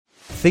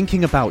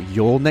thinking about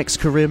your next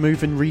career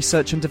move in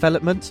research and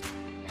development?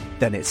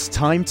 Then it's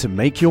time to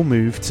make your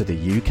move to the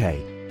UK.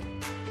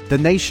 The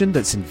nation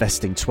that's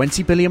investing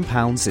 £20 billion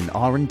in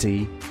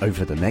R&D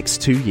over the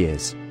next 2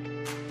 years.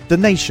 The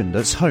nation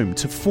that's home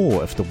to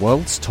 4 of the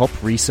world's top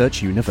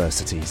research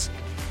universities.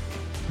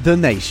 The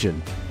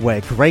nation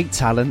where great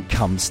talent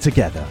comes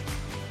together.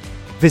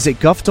 Visit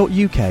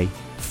gov.uk/great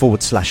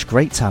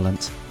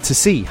talent to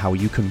see how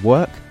you can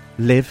work,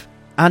 live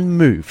and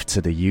move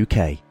to the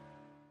UK.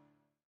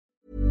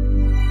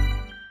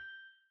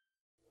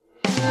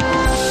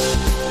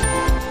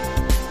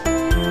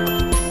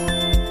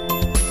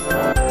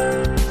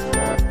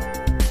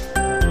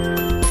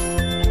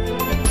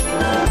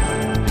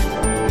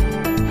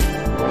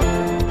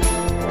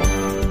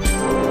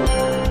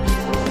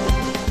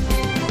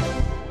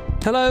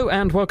 Hello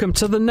and welcome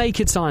to The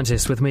Naked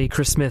Scientist with me,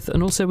 Chris Smith,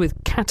 and also with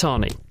Kat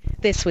Arney.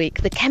 This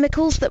week, the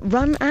chemicals that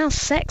run our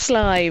sex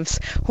lives.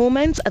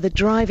 Hormones are the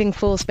driving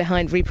force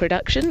behind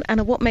reproduction and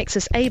are what makes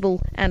us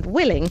able and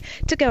willing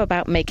to go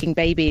about making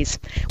babies.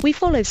 We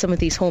follow some of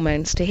these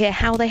hormones to hear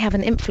how they have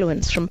an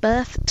influence from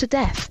birth to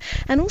death,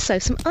 and also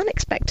some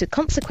unexpected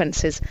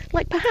consequences,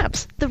 like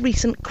perhaps the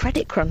recent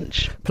credit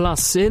crunch.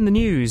 Plus, in the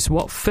news,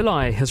 what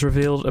Philae has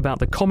revealed about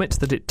the comet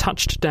that it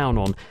touched down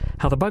on,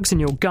 how the bugs in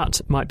your gut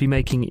might be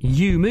making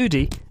you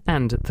moody,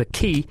 and the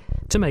key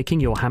to making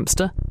your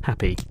hamster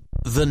happy.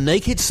 The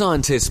Naked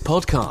Scientist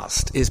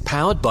podcast is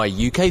powered by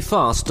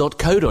ukfast.co.uk.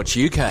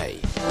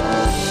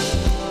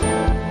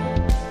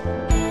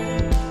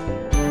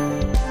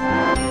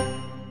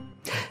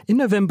 In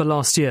November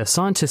last year,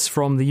 scientists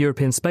from the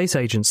European Space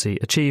Agency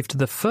achieved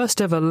the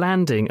first ever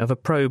landing of a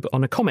probe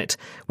on a comet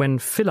when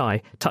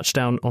Philae touched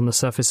down on the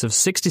surface of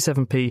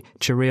 67P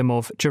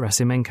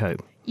Churyumov-Gerasimenko.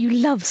 You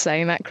love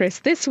saying that, Chris.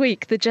 This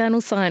week, the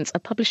journal Science are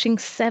publishing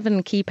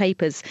 7 key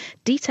papers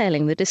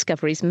detailing the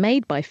discoveries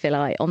made by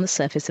Philae on the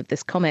surface of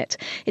this comet.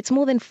 It's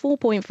more than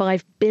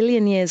 4.5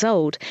 billion years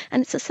old,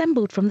 and it's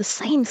assembled from the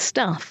same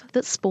stuff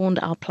that spawned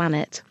our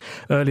planet.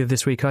 Earlier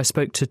this week, I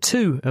spoke to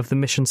 2 of the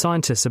mission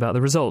scientists about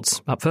the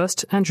results. Up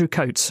first, Andrew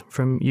Coates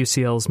from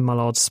UCL's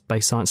Mullard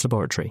Space Science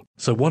Laboratory.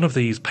 So one of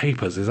these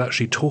papers is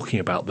actually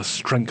talking about the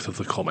strength of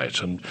the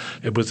comet, and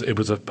it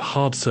was a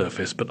hard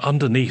surface, but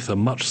underneath a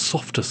much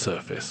softer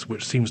surface,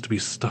 which seems to be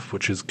stuff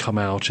which has come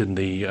out in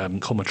the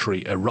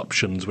cometary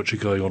eruptions which are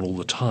going on all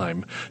the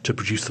time to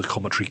produce the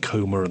cometary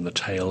coma and the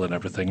tail and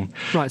everything.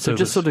 Right, so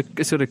just sort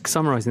of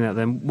summarising that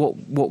then,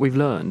 what we've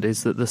learned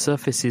is that the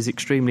surface is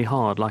extremely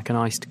hard, like an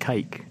iced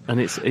cake, and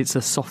it's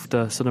a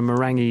softer, sort of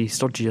meringue,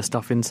 stodgier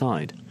stuff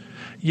inside.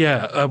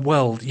 Yeah,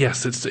 well,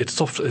 yes, it's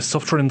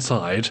softer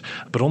inside,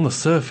 but on the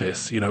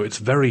surface, it's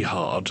very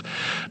hard.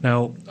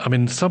 Now, I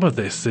mean, some of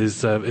this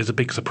is a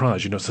big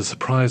surprise. It's a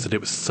surprise that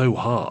it was so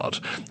hard,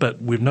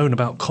 but we've known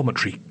about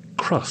cometary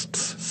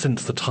crusts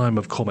since the time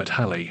of Comet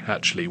Halley,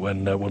 actually,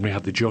 when we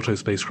had the Giotto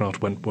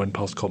spacecraft went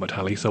past Comet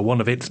Halley. So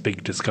one of its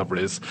big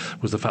discoveries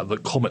was the fact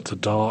that comets are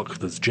dark,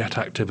 there's jet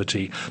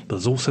activity,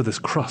 there's also this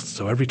crust.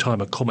 So every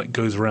time a comet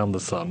goes around the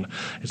sun,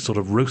 it's sort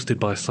of roasted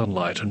by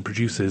sunlight and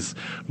produces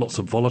lots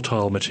of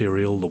volatile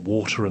material, the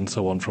water and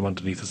so on from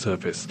underneath the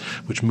surface,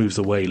 which moves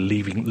away,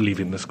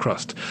 leaving this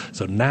crust.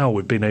 So now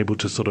we've been able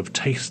to sort of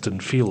taste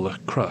and feel the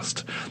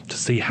crust to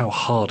see how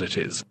hard it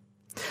is.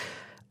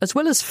 As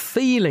well as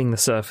feeling the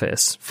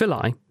surface,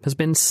 Philae has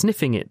been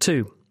sniffing it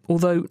too,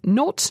 although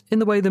not in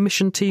the way the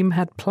mission team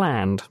had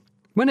planned.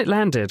 When it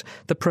landed,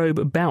 the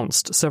probe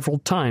bounced several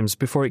times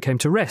before it came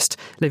to rest,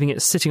 leaving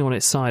it sitting on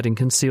its side and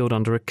concealed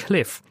under a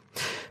cliff.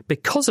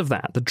 Because of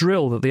that, the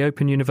drill that the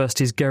Open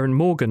University's Geraint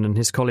Morgan and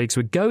his colleagues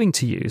were going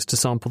to use to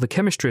sample the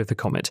chemistry of the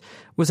comet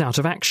was out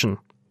of action.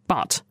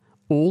 But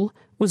all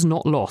was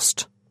not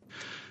lost.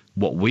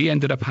 What we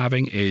ended up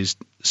having is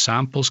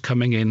samples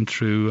coming in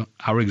through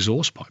our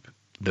exhaust pipe.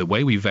 The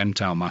way we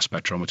vent our mass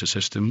spectrometer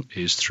system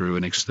is through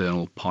an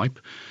external pipe,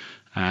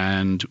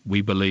 and we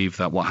believe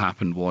that what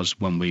happened was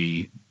when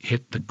we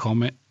hit the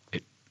comet,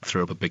 it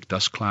threw up a big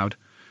dust cloud,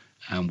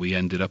 and we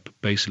ended up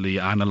basically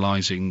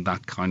analysing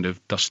that kind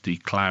of dusty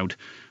cloud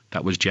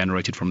that was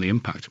generated from the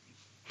impact.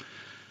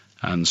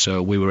 And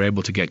so we were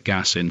able to get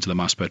gas into the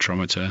mass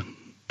spectrometer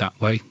that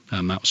way,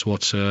 and that's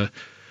what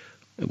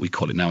we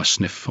call it now a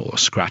sniff or a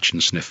scratch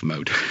and sniff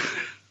mode.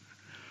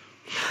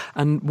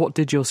 And what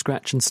did your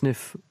scratch and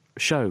sniff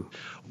show?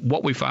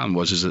 What we found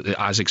is that,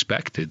 as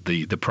expected,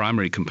 the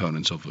primary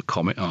components of the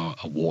comet are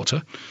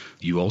water.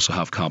 You also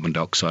have carbon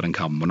dioxide and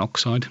carbon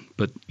monoxide,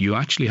 but you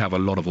actually have a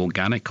lot of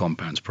organic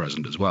compounds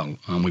present as well.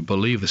 And we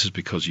believe this is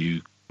because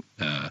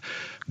the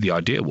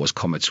idea was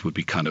comets would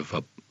be kind of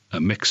a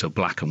mix of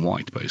black and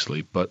white,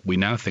 basically. But we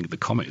now think the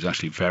comet is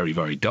actually very,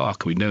 very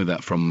dark. We know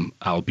that from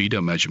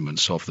albedo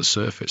measurements of the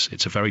surface.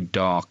 It's a very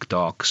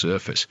dark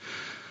surface.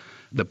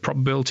 The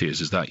probability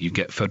is that you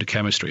get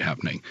photochemistry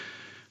happening,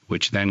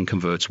 which then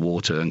converts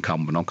water and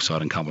carbon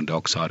monoxide and carbon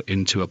dioxide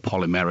into a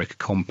polymeric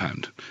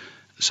compound.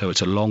 So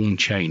it's a long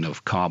chain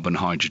of carbon,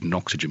 hydrogen, and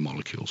oxygen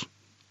molecules.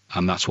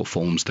 And that's what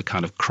forms the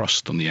kind of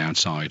crust on the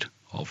outside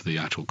of the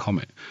actual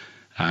comet.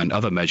 And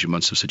other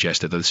measurements have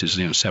suggested that this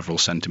is several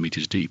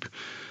centimetres deep.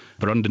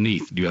 But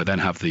underneath, you then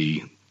have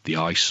the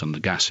ice and the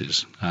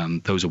gases,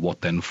 and those are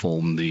what then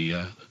form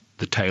the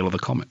tail of the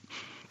comet.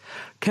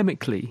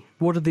 Chemically,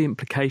 what are the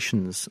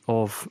implications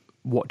of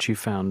what you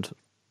found?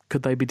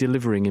 Could they be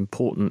delivering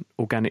important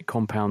organic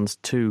compounds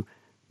to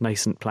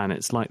nascent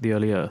planets like the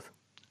early Earth?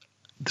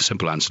 The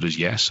simple answer is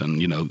yes.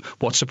 And,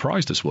 what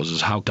surprised us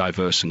was how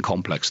diverse and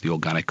complex the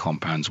organic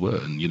compounds were.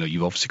 And,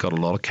 you've obviously got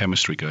a lot of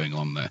chemistry going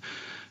on there,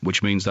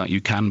 which means that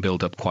you can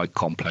build up quite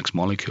complex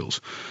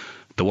molecules.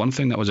 The one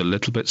thing that was a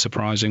little bit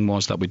surprising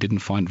was that we didn't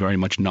find very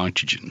much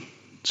nitrogen.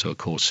 So, of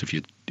course, if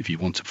you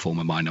want to form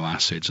amino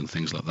acids and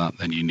things like that,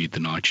 then you need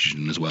the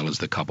nitrogen as well as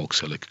the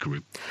carboxylic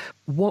group.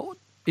 What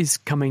is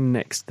coming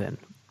next then?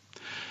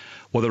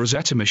 Well, the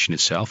Rosetta mission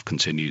itself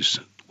continues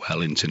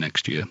well into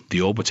next year. The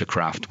orbiter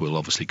craft will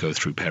obviously go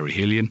through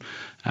perihelion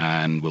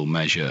and will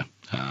measure,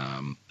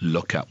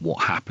 look at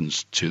what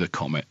happens to the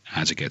comet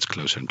as it gets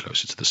closer and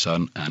closer to the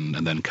sun and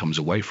then comes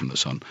away from the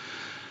sun.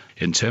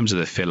 In terms of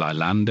the Philae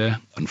lander,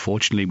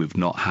 unfortunately, we've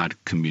not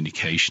had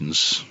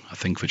communications, I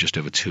think, for just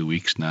over 2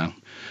 weeks now.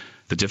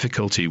 The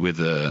difficulty with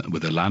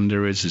the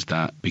lander is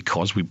that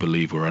because we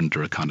believe we're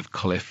under a kind of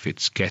cliff,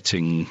 it's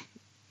getting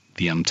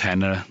the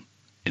antenna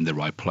in the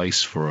right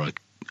place for a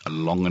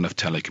long enough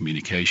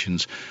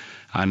telecommunications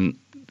and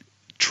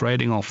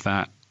trading off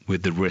that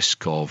with the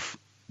risk of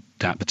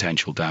that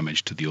potential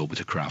damage to the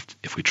orbiter craft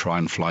if we try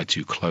and fly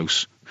too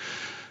close.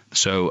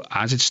 So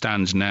as it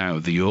stands now,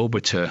 the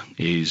orbiter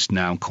is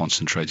now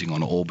concentrating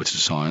on orbiter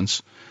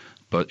science,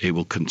 but it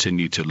will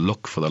continue to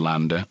look for the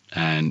lander,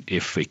 and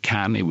if it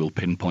can, it will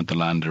pinpoint the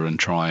lander and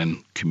try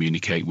and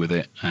communicate with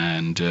it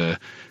and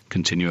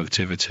continue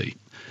activity.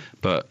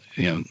 But,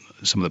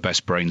 some of the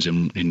best brains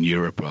in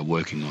Europe are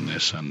working on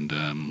this, and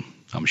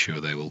I'm sure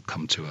they will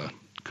come to a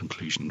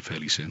conclusion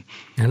fairly soon.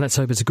 And let's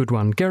hope it's a good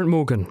one. Geraint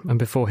Morgan, and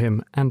before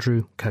him,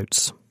 Andrew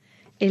Coates.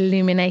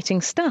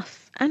 Illuminating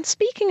stuff. And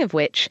speaking of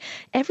which,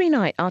 every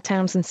night our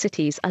towns and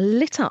cities are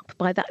lit up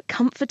by that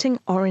comforting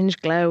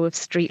orange glow of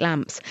street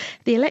lamps.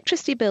 The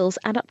electricity bills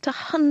add up to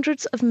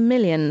hundreds of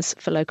millions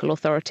for local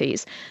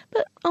authorities.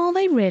 But are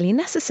they really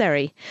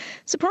necessary?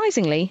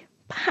 Surprisingly,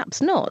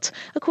 perhaps not,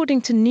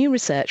 according to new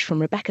research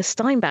from Rebecca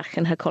Steinbach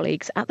and her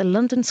colleagues at the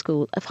London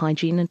School of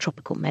Hygiene and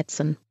Tropical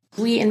Medicine.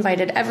 We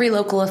invited every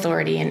local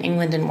authority in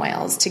England and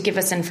Wales to give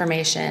us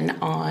information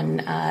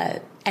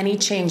on any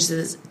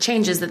changes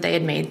that they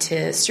had made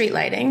to street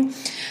lighting.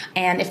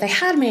 And if they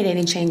had made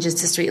any changes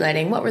to street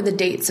lighting, what were the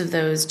dates of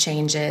those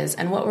changes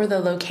and what were the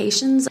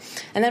locations?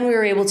 And then we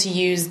were able to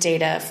use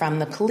data from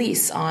the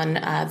police on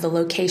the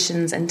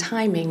locations and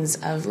timings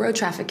of road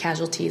traffic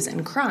casualties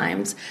and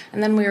crimes.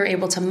 And then we were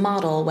able to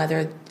model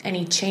whether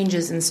any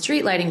changes in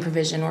street lighting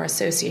provision were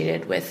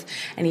associated with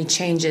any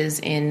changes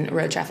in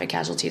road traffic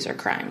casualties or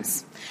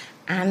crimes.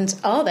 And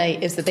are they,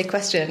 is the big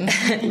question.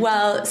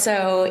 Well,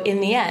 so in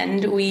the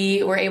end,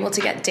 we were able to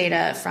get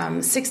data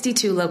from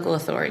 62 local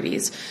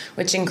authorities,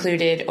 which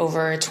included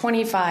over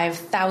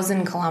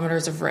 25,000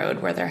 kilometers of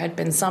road where there had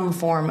been some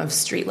form of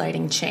street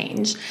lighting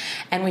change.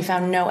 And we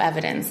found no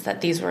evidence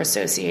that these were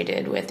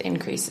associated with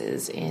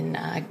increases in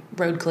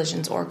road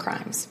collisions or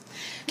crimes.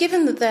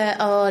 Given that there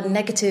are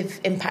negative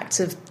impacts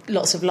of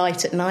lots of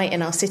light at night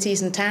in our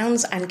cities and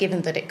towns, and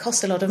given that it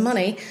costs a lot of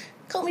money,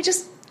 can't we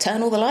just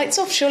turn all the lights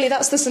off? Surely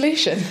that's the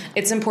solution.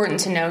 It's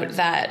important to note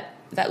that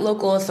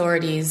local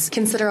authorities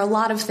consider a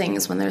lot of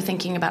things when they're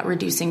thinking about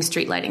reducing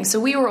street lighting. So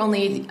we were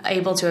only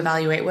able to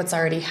evaluate what's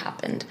already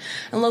happened.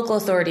 And local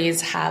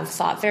authorities have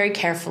thought very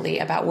carefully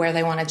about where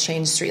they want to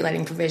change street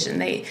lighting provision.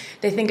 They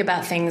think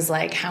about things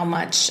like how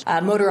much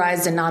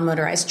motorized and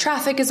non-motorized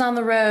traffic is on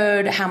the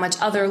road, how much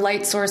other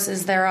light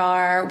sources there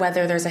are,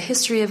 whether there's a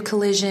history of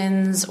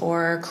collisions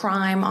or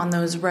crime on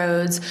those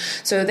roads.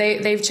 So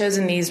they've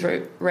chosen these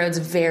roads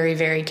very,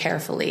 very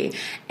carefully.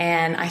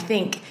 And I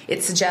think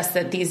it suggests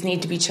that these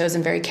need to be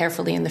chosen very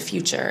carefully in the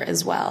future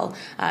as well.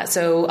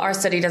 So our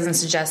study doesn't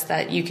suggest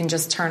that you can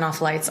just turn off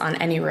lights on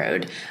any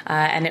road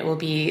and it will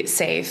be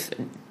safe.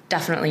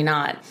 Definitely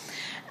not.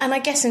 And I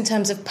guess in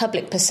terms of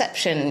public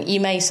perception, you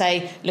may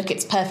say, look,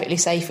 it's perfectly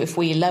safe if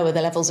we lower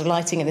the levels of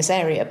lighting in this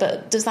area,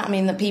 but does that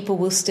mean that people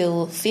will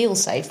still feel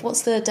safe?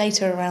 What's the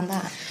data around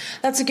that?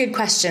 That's a good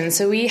question.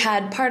 So we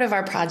had part of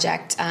our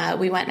project,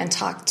 we went and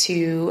talked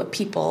to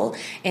people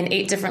in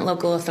 8 different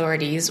local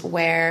authorities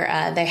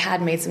where they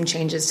had made some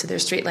changes to their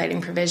street lighting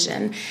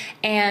provision.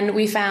 And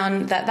we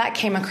found that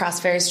came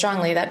across very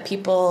strongly, that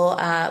people,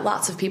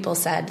 lots of people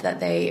said that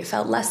they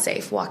felt less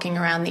safe walking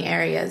around the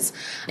areas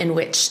in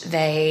which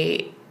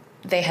they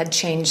had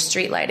changed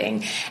street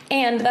lighting.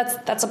 And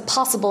that's a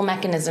possible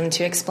mechanism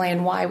to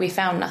explain why we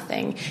found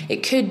nothing. It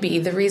could be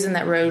the reason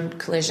that road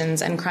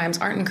collisions and crimes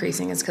aren't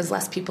increasing is because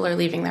less people are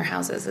leaving their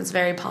houses. It's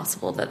very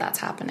possible that that's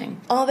happening.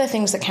 Are there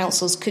things that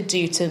councils could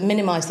do to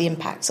minimise the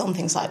impacts on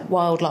things like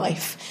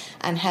wildlife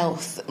and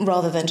health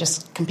rather than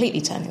just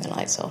completely turning the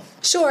lights off?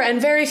 Sure,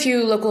 and very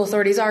few local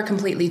authorities are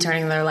completely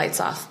turning their lights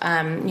off.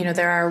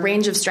 There are a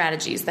range of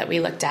strategies that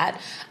we looked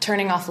at.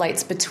 Turning off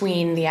lights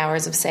between the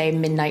hours of, say,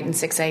 midnight and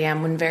 6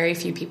 a.m. when very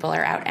very few people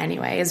are out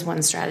anyway is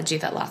one strategy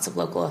that lots of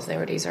local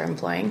authorities are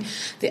employing.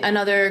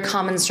 Another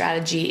common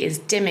strategy is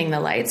dimming the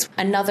lights.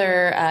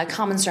 Another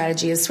common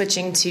strategy is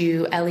switching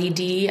to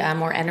LED,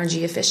 more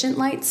energy efficient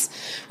lights,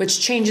 which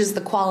changes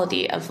the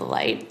quality of the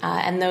light.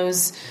 And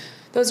those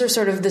are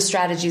sort of the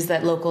strategies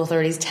that local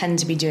authorities tend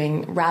to be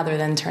doing rather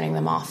than turning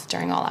them off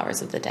during all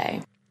hours of the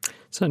day.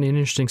 Certainly an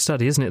interesting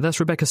study, isn't it? That's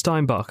Rebecca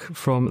Steinbach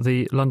from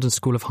the London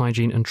School of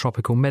Hygiene and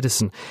Tropical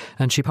Medicine,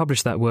 and she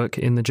published that work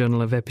in the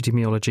Journal of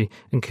Epidemiology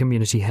and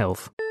Community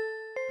Health.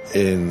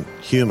 In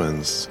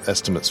humans,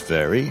 estimates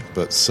vary,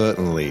 but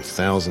certainly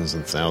thousands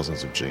and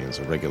thousands of genes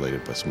are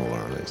regulated by small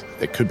RNAs.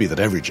 It could be that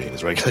every gene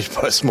is regulated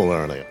by a small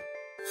RNA.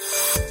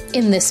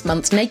 In this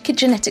month's Naked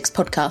Genetics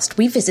podcast,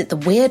 we visit the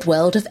weird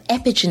world of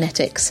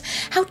epigenetics.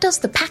 How does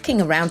the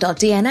packing around our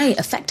DNA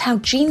affect how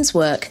genes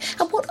work?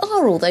 And what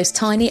are all those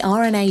tiny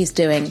RNAs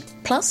doing?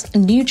 Plus, a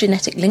new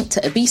genetic link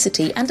to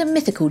obesity and a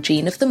mythical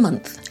gene of the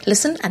month.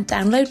 Listen and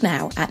download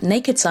now at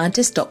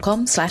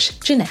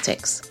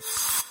nakedscientist.com/genetics.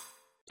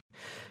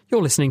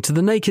 You're listening to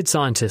The Naked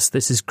Scientist.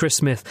 This is Chris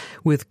Smith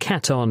with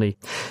Kat Arney.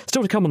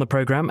 Still to come on the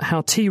programme,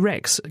 how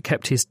T-Rex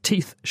kept his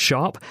teeth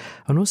sharp,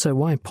 and also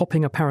why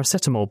popping a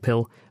paracetamol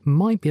pill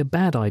might be a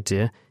bad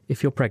idea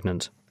if you're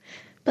pregnant.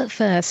 But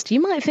first,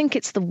 you might think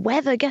it's the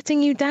weather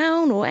getting you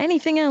down or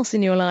anything else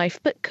in your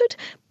life, but could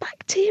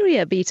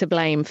bacteria be to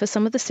blame for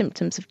some of the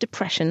symptoms of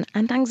depression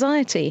and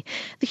anxiety?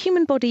 The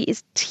human body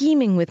is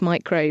teeming with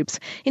microbes.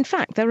 In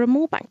fact, there are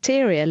more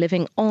bacteria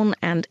living on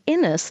and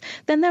in us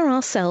than there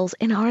are cells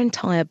in our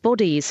entire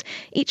bodies.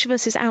 Each of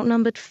us is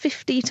outnumbered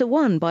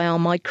 50-1 by our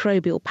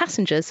microbial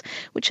passengers,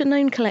 which are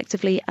known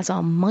collectively as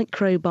our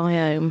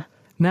microbiome.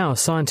 Now,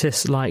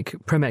 scientists like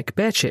Premek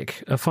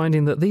Berchik are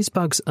finding that these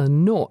bugs are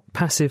not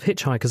passive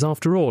hitchhikers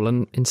after all,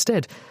 and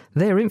instead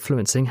they're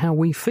influencing how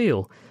we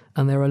feel,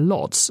 and there are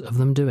lots of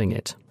them doing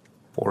it.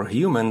 For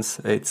humans,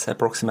 it's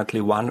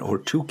approximately 1 or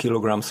 2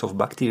 kilograms of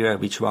bacteria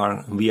which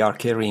we are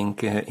carrying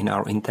in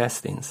our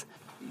intestines.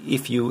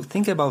 If you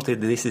think about it,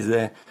 this is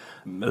a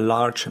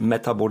large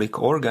metabolic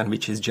organ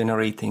which is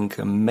generating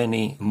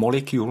many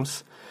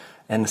molecules.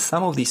 And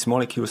some of these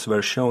molecules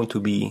were shown to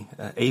be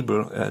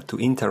able to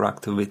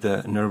interact with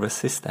the nervous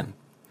system.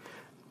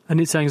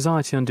 And it's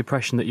anxiety and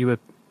depression that you were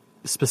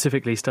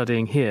specifically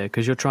studying here,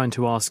 because you're trying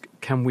to ask,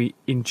 can we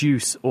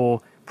induce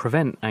or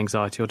prevent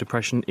anxiety or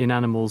depression in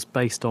animals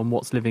based on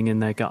what's living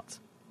in their guts?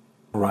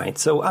 Right.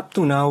 So up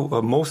to now,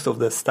 most of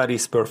the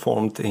studies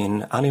performed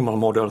in animal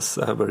models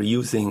were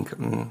using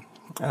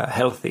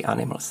healthy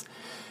animals.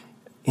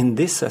 In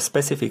this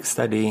specific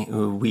study,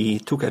 we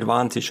took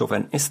advantage of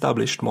an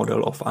established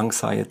model of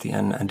anxiety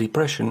and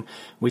depression,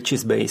 which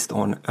is based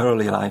on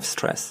early life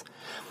stress.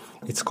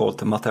 It's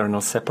called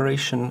maternal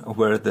separation,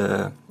 where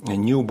the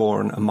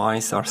newborn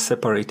mice are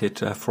separated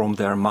from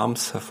their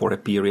moms for a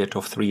period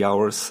of 3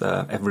 hours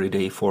every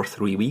day for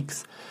 3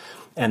 weeks.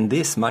 And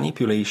this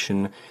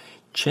manipulation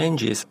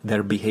changes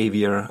their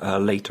behavior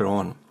later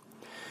on.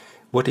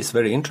 What is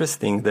very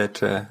interesting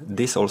that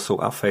this also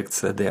affects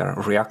their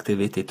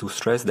reactivity to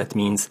stress. That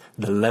means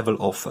the level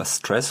of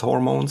stress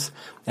hormones,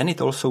 and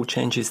it also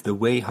changes the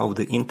way how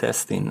the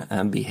intestine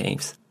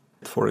behaves.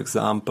 For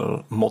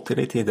example,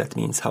 motility, that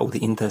means how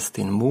the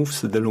intestine moves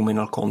the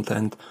luminal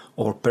content,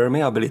 or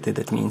permeability,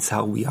 that means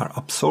how we are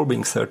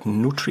absorbing certain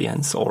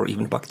nutrients or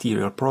even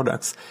bacterial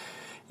products,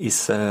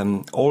 is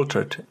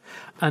altered.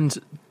 And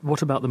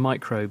what about the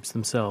microbes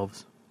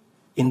themselves?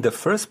 In the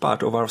first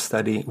part of our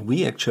study,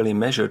 we actually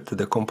measured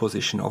the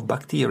composition of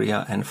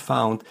bacteria and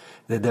found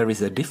that there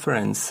is a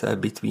difference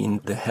between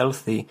the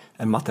healthy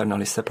and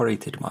maternally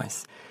separated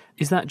mice.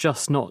 Is that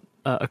just not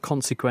a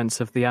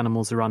consequence of the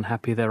animals are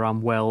unhappy, they're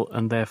unwell,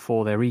 and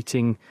therefore they're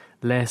eating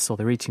less or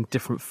they're eating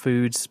different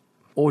foods?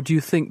 Or do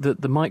you think that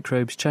the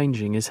microbes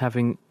changing is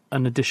having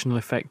an additional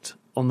effect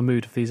on the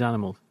mood of these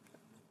animals?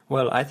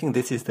 Well, I think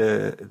this is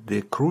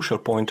the crucial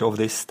point of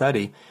this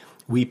study.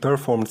 We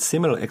performed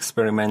similar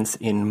experiments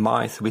in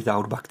mice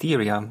without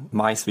bacteria,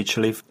 mice which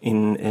live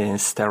in a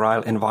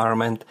sterile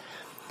environment.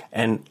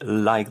 And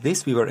like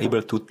this, we were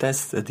able to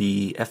test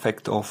the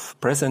effect of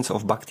presence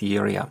of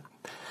bacteria.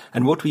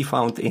 And what we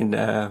found in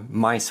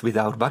mice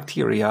without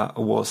bacteria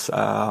was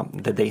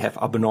that they have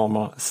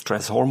abnormal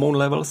stress hormone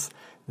levels.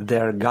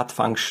 Their gut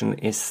function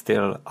is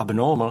still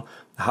abnormal.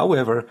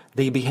 However,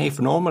 they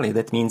behave normally.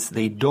 That means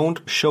they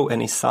don't show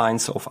any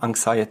signs of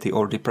anxiety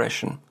or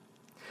depression.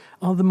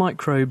 Are the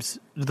microbes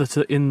that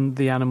are in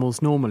the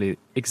animals normally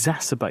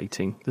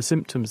exacerbating the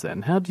symptoms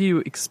then? How do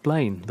you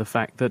explain the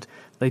fact that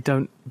they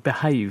don't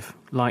behave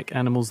like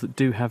animals that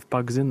do have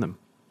bugs in them?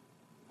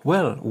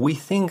 Well, we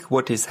think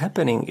what is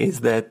happening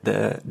is that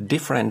the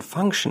different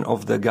function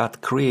of the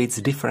gut creates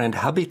different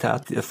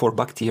habitat for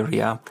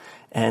bacteria,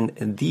 and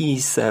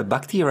these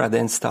bacteria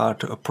then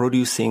start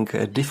producing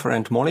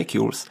different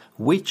molecules,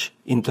 which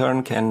in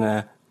turn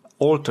can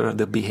alter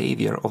the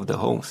behavior of the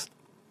host.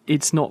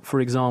 It's not,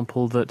 for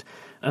example, that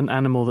an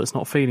animal that's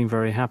not feeling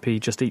very happy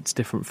just eats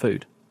different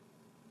food?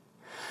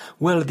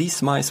 Well,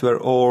 these mice were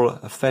all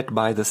fed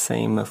by the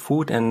same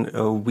food,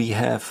 and we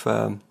have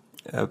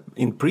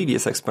in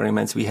previous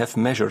experiments, we have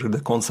measured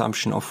the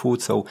consumption of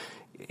food, so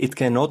it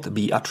cannot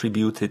be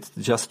attributed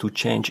just to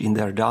change in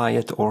their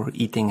diet or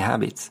eating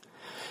habits.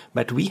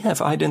 But we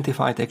have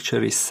identified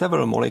actually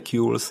several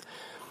molecules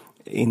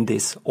in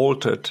this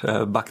altered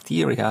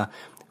bacteria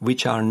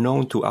which are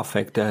known to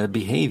affect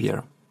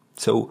behavior.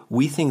 So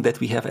we think that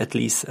we have at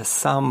least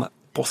some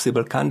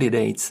possible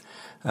candidates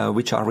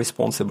which are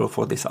responsible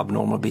for this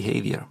abnormal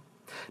behavior.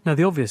 Now,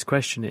 the obvious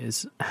question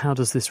is, how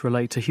does this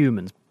relate to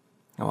humans?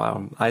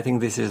 Well, I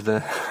think this is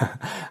the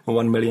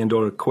 $1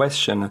 million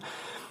question.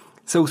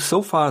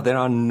 So far there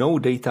are no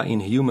data in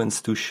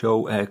humans to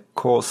show a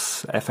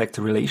cause-effect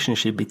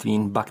relationship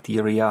between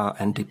bacteria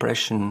and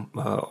depression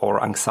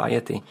or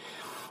anxiety.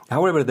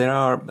 However, there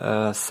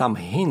are some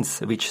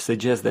hints which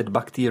suggest that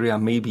bacteria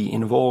may be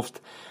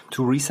involved.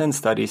 Two recent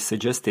studies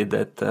suggested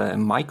that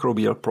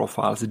microbial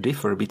profiles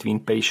differ between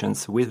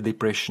patients with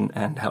depression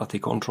and healthy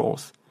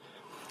controls.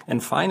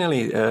 And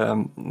finally,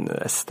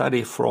 a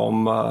study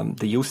from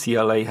the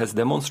UCLA has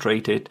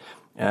demonstrated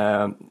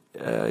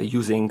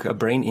using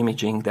brain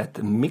imaging that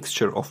a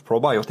mixture of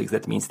probiotics,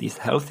 that means these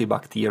healthy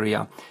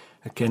bacteria,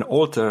 can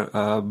alter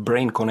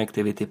brain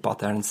connectivity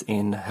patterns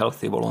in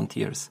healthy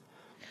volunteers.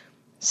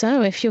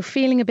 So if you're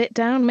feeling a bit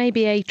down,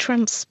 maybe a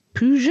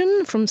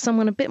transfusion from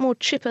someone a bit more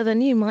chipper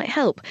than you might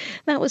help.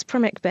 That was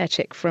Premek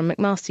Berchik from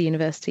McMaster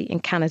University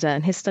in Canada,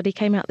 and his study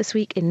came out this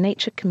week in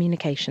Nature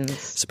Communications.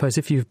 Suppose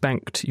if you've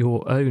banked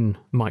your own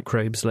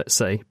microbes, let's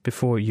say,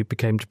 before you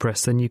became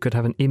depressed, then you could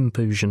have an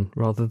impusion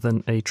rather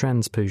than a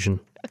transfusion.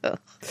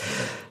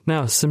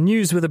 Now, some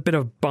news with a bit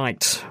of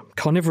bite.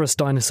 Carnivorous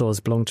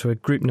dinosaurs belong to a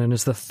group known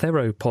as the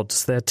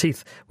theropods. Their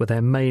teeth were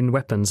their main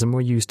weapons and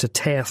were used to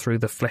tear through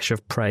the flesh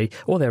of prey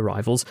or their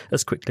rivals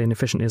as quickly and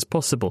efficiently as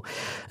possible.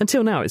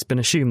 Until now, it's been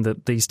assumed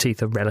that these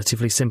teeth are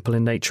relatively simple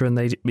in nature and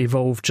they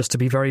evolved just to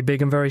be very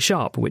big and very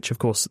sharp, which of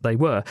course they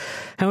were.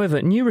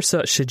 However, new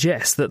research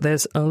suggests that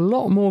there's a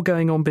lot more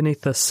going on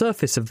beneath the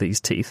surface of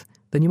these teeth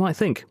than you might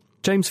think.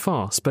 James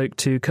Farr spoke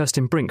to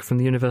Kirsten Brink from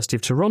the University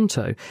of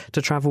Toronto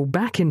to travel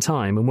back in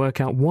time and work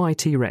out why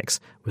T-Rex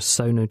was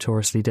so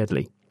notoriously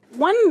deadly.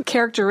 One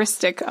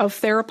characteristic of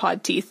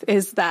theropod teeth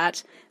is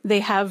that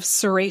they have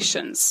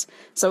serrations.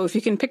 So if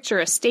you can picture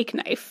a steak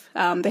knife,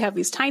 they have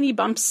these tiny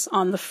bumps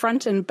on the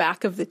front and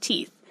back of the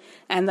teeth,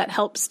 and that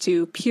helps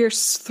to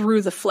pierce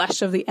through the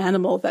flesh of the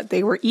animal that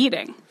they were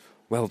eating.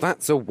 Well,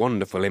 that's a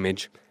wonderful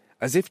image.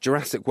 As if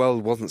Jurassic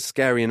World wasn't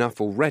scary enough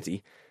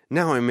already,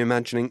 now I'm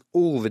imagining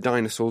all the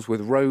dinosaurs with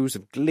rows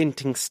of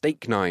glinting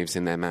steak knives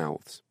in their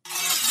mouths.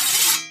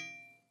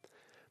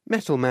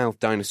 Metal-mouthed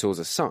dinosaurs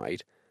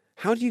aside,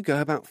 how do you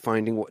go about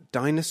finding what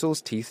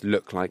dinosaurs' teeth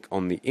look like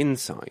on the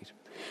inside?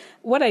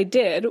 What I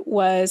did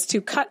was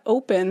to cut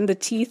open the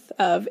teeth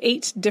of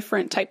 8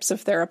 different types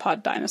of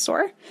theropod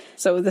dinosaur.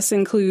 So this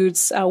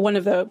includes one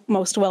of the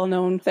most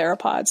well-known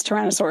theropods,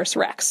 Tyrannosaurus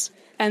rex.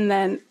 And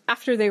then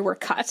after they were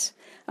cut,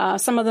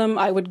 some of them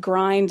I would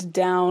grind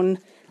down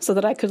so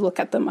that I could look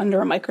at them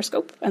under a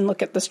microscope and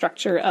look at the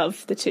structure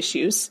of the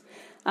tissues.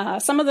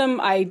 Some of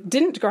them I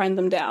didn't grind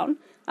them down,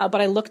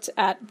 but I looked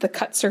at the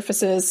cut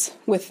surfaces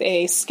with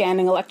a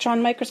scanning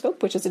electron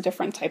microscope, which is a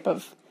different type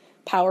of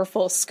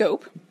powerful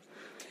scope.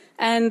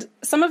 And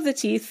some of the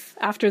teeth,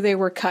 after they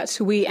were cut,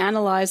 we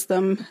analyzed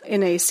them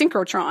in a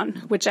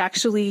synchrotron, which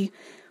actually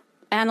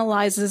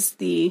analyzes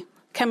the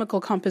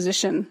chemical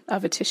composition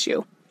of a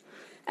tissue.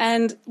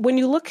 And when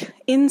you look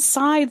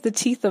inside the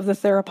teeth of the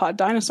theropod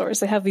dinosaurs,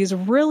 they have these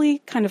really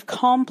kind of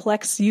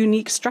complex,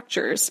 unique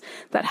structures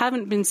that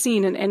haven't been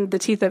seen in the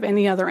teeth of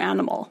any other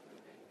animal.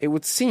 It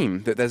would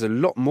seem that there's a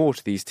lot more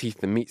to these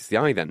teeth than meets the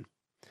eye then.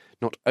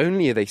 Not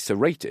only are they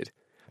serrated,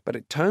 but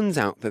it turns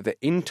out that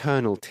the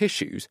internal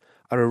tissues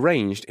are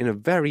arranged in a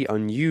very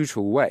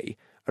unusual way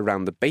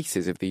around the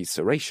bases of these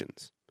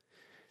serrations.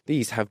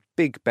 These have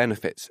big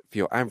benefits for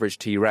your average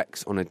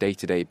T-Rex on a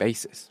day-to-day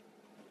basis.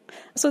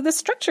 So this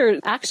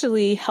structure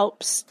actually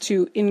helps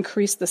to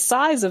increase the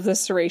size of the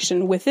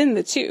serration within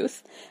the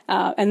tooth,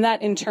 and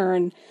that in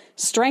turn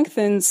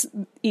strengthens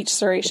each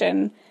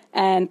serration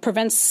and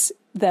prevents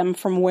them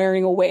from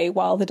wearing away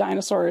while the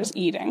dinosaur is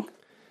eating.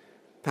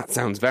 That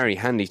sounds very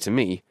handy to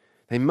me.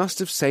 They must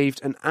have saved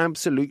an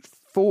absolute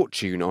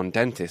fortune on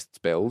dentists'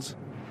 bills.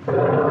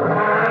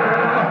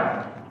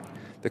 The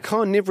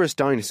carnivorous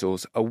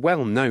dinosaurs are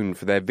well known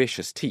for their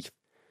vicious teeth,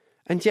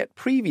 and yet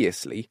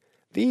previously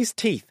these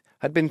teeth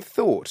had been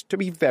thought to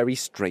be very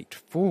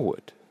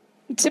straightforward.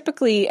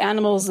 Typically,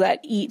 animals that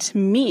eat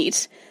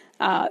meat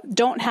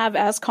don't have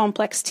as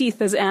complex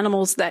teeth as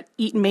animals that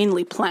eat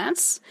mainly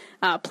plants.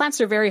 Plants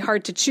are very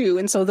hard to chew,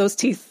 and so those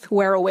teeth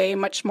wear away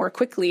much more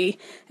quickly,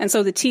 and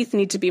so the teeth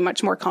need to be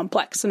much more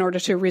complex in order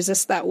to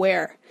resist that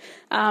wear.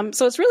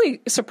 So it's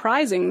really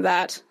surprising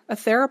that a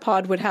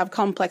theropod would have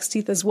complex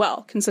teeth as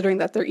well, considering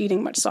that they're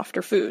eating much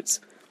softer foods.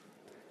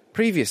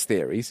 Previous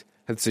theories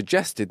had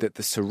suggested that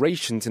the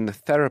serrations in the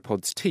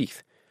theropod's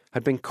teeth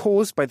had been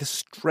caused by the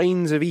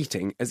strains of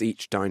eating as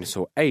each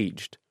dinosaur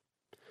aged.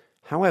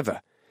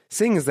 However,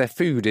 seeing as their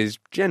food is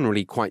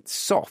generally quite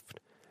soft,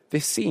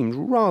 this seemed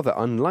rather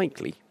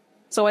unlikely.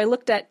 So I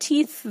looked at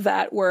teeth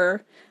that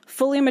were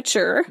fully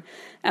mature,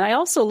 and I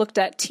also looked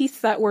at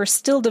teeth that were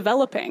still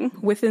developing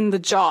within the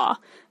jaw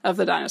of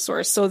the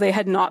dinosaurs, so they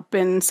had not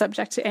been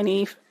subject to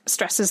any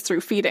stresses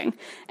through feeding.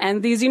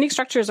 And these unique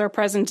structures are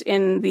present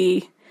in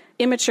the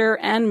immature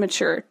and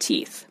mature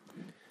teeth.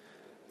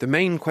 The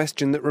main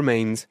question that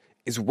remains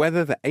is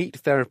whether the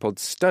 8 theropods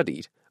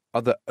studied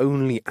are the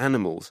only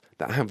animals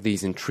that have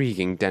these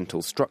intriguing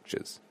dental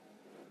structures.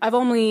 I've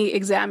only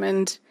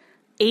examined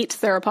 8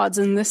 theropods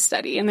in this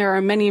study, and there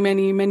are many,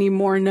 many, many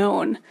more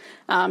known.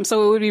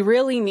 So it would be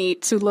really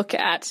neat to look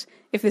at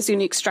if this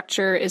unique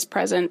structure is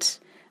present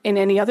in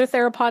any other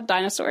theropod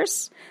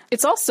dinosaurs.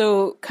 It's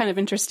also kind of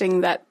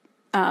interesting that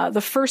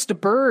the first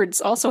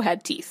birds also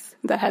had teeth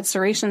that had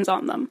serrations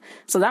on them.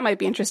 So that might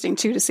be interesting,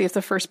 too, to see if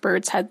the first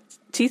birds had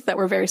teeth that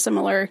were very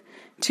similar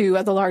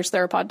to the large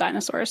theropod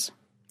dinosaurs.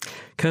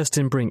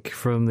 Kirsten Brink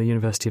from the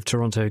University of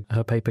Toronto.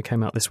 Her paper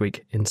came out this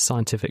week in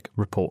Scientific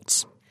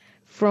Reports.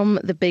 From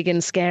the big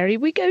and scary,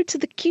 we go to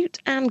the cute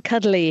and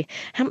cuddly.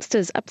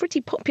 Hamsters are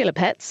pretty popular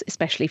pets,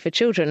 especially for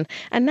children,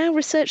 and now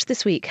research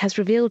this week has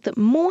revealed that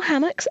more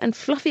hammocks and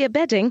fluffier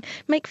bedding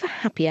make for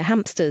happier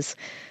hamsters.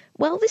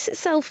 While this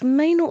itself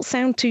may not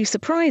sound too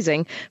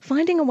surprising,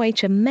 finding a way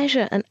to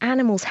measure an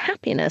animal's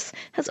happiness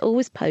has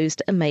always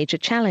posed a major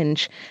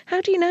challenge.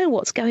 How do you know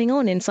what's going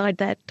on inside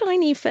their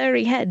tiny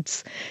furry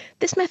heads?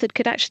 This method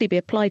could actually be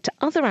applied to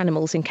other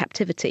animals in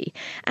captivity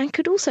and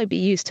could also be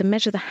used to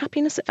measure the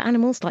happiness of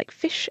animals like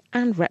fish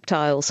and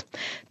reptiles.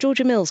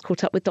 Georgia Mills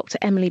caught up with Dr.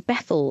 Emily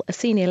Bethel, a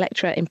senior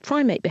lecturer in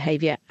primate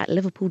behaviour at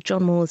Liverpool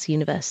John Moores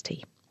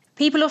University.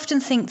 People often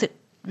think that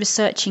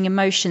researching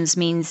emotions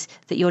means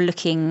that you're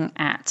looking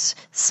at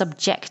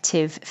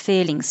subjective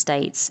feeling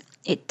states.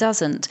 It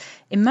doesn't.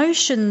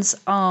 Emotions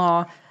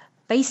are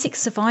basic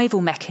survival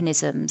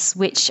mechanisms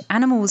which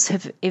animals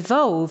have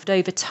evolved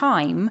over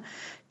time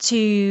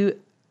to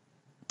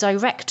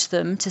direct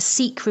them to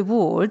seek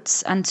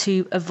rewards and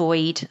to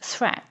avoid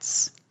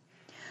threats.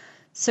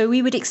 So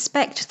we would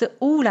expect that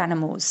all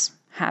animals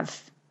have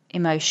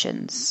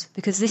emotions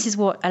because this is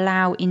what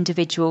allow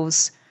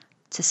individuals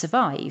to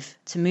survive,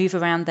 to move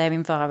around their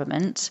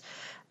environment,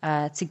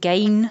 to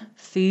gain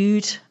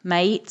food,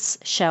 mates,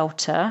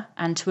 shelter,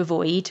 and to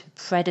avoid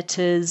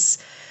predators,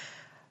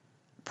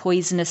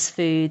 poisonous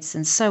foods,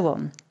 and so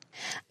on.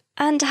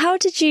 And how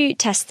did you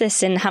test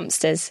this in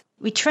hamsters?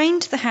 We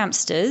trained the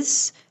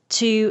hamsters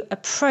to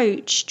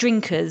approach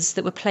drinkers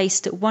that were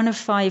placed at one of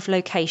 5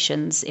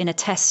 locations in a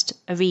test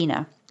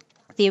arena.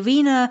 The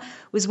arena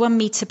was 1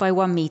 metre by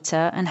 1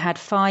 metre and had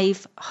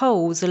 5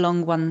 holes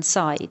along one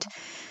side.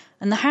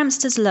 And the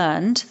hamsters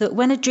learned that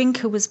when a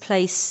drinker was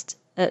placed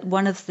at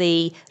one of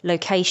the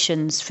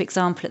locations, for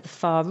example, at the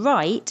far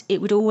right,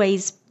 it would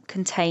always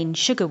contain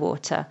sugar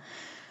water.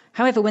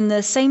 However, when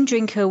the same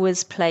drinker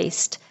was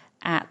placed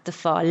at the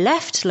far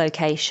left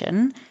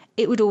location,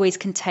 it would always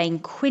contain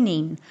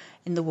quinine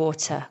in the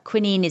water.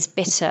 Quinine is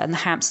bitter and the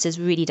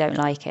hamsters really don't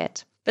like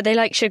it. But they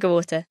like sugar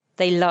water.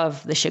 They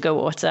love the sugar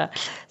water.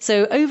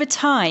 So over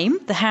time,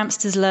 the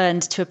hamsters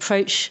learned to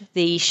approach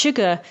the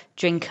sugar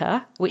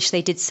drinker, which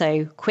they did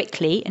so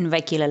quickly and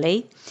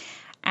regularly.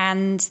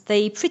 And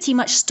they pretty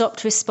much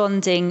stopped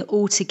responding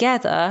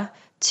altogether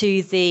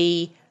to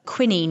the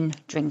quinine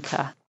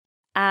drinker.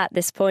 At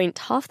this point,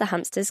 half the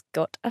hamsters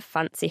got a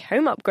fancy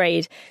home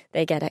upgrade.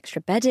 They get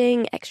extra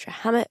bedding, extra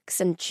hammocks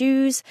and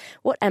chews,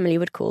 what Emily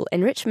would call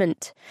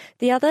enrichment.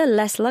 The other,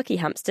 less lucky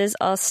hamsters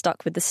are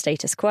stuck with the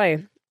status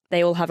quo.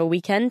 They all have a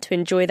weekend to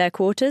enjoy their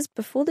quarters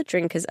before the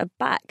drinkers are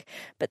back.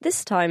 But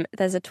this time,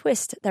 there's a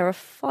twist. There are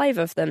 5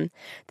 of them.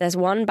 There's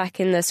 1 back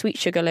in the sweet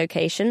sugar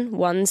location,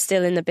 1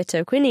 still in the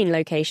bitter quinine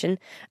location,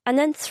 and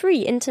then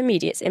 3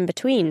 intermediates in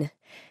between.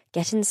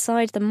 Get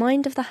inside the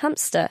mind of the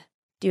hamster.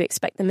 Do you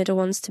expect the middle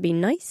ones to be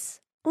nice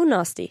or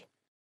nasty?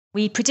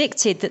 We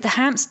predicted that the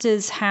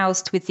hamsters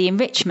housed with the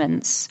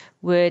enrichments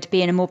would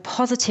be in a more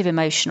positive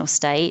emotional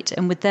state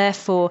and would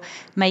therefore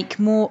make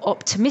more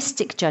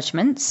optimistic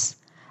judgments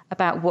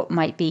about what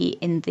might be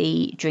in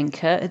the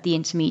drinker at the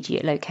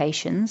intermediate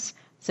locations.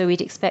 So we'd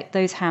expect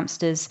those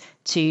hamsters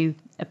to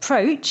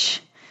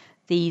approach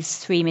these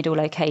 3 middle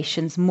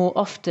locations more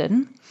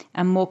often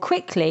and more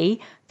quickly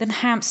than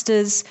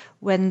hamsters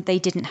when they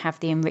didn't have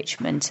the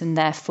enrichment and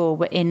therefore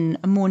were in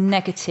a more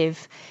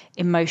negative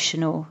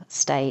emotional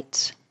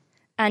state.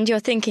 And your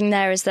thinking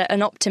there is that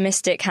an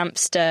optimistic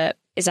hamster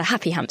is a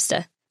happy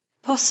hamster?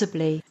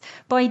 Possibly.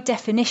 By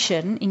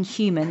definition, in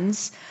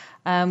humans,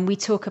 we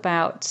talk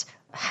about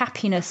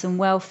happiness and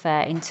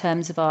welfare in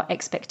terms of our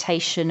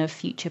expectation of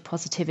future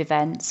positive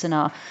events and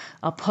our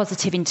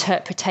positive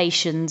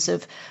interpretations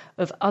of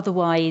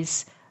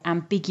otherwise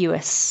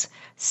ambiguous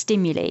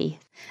stimuli.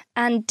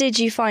 And did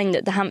you find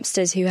that the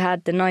hamsters who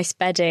had the nice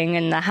bedding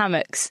and the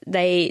hammocks,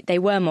 they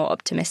were more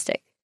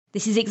optimistic?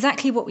 This is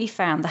exactly what we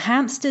found. The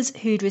hamsters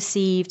who'd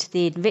received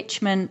the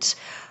enrichment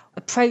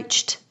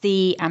approached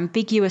the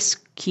ambiguous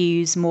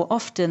cues more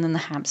often than the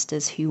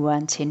hamsters who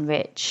weren't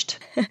enriched.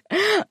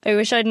 I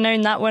wish I'd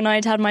known that when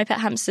I'd had my pet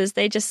hamsters.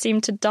 They just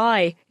seemed to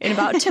die in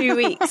about 2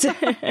 weeks.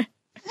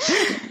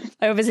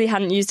 I obviously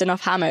hadn't used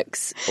enough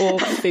hammocks or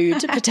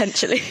food,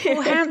 potentially.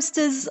 Well,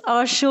 hamsters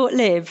are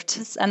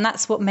short-lived, and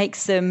that's what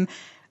makes them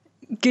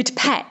good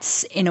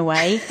pets, in a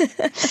way.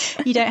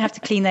 You don't have to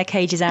clean their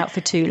cages out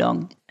for too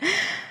long.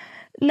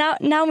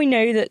 Now we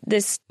know that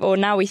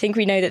now we think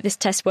we know that this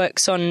test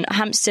works on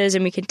hamsters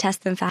and we can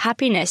test them for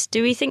happiness.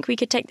 Do we think we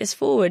could take this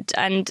forward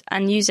and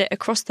use it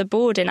across the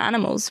board in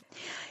animals?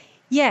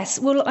 Yes,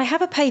 well, I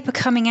have a paper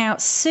coming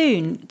out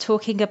soon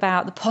talking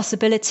about the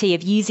possibility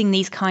of using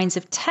these kinds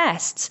of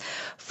tests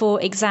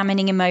for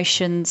examining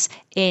emotions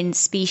in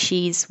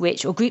species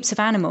or groups of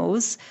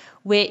animals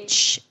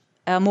which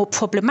are more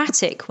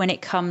problematic when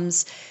it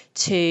comes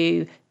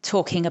to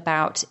talking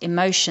about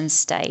emotion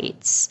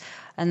states.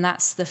 And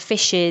that's the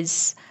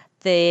fishes,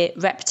 the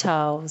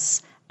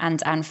reptiles,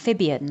 and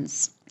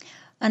amphibians.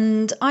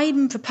 And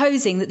I'm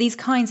proposing that these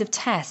kinds of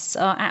tests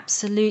are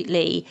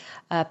absolutely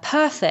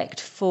perfect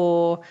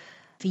for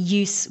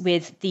use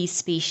with these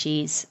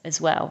species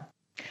as well.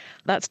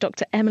 That's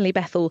Dr. Emily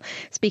Bethell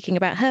speaking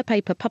about her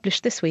paper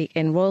published this week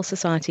in Royal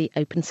Society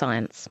Open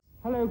Science.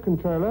 Hello,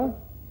 Controller.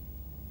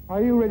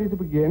 Are you ready to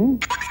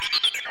begin?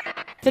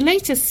 The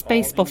latest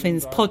Space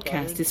Boffins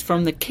podcast is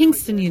from the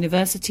Kingston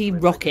University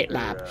Rocket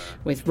Lab,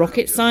 with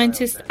rocket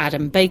scientist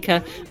Adam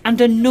Baker and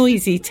a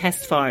noisy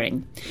test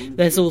firing.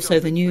 There's also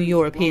the new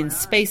European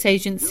Space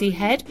Agency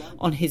head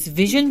on his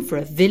vision for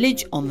a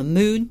village on the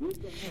moon.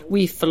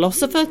 We've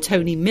philosopher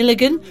Tony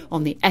Milligan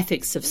on the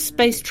ethics of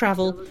space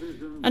travel,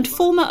 and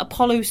former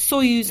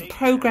Apollo-Soyuz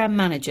program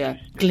manager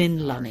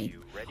Glyn Lunny.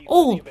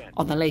 All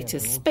on the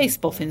latest Space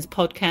Boffins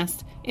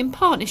podcast in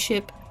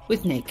partnership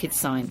with Naked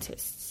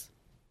Scientists.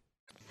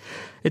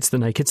 It's The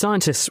Naked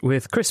Scientists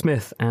with Chris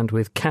Smith and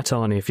with Kat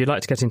Arney. If you'd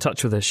like to get in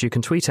touch with us, you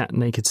can tweet at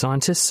Naked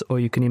Scientists or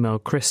you can email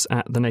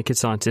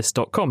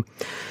chris@thenakedscientist.com.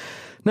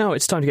 Now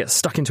it's time to get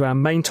stuck into our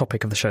main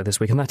topic of the show this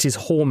week, and that is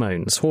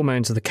hormones.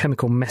 Hormones are the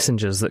chemical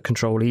messengers that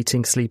control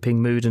eating,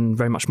 sleeping, mood, and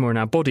very much more in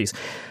our bodies.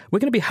 We're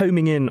going to be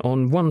homing in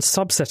on one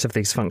subset of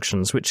these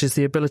functions, which is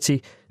the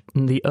ability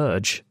and the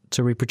urge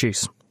to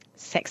reproduce.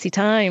 Sexy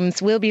times.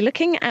 We'll be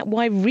looking at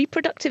why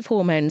reproductive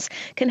hormones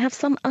can have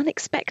some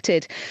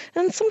unexpected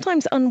and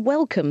sometimes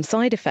unwelcome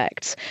side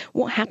effects,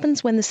 what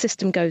happens when the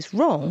system goes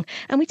wrong,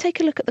 and we take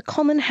a look at the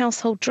common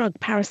household drug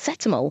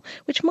paracetamol,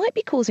 which might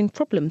be causing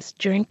problems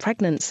during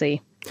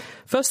pregnancy.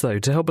 First, though,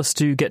 to help us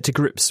to get to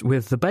grips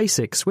with the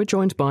basics, we're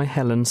joined by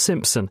Helen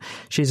Simpson.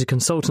 She's a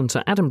consultant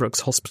at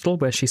Addenbrooke's Hospital,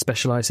 where she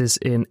specialises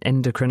in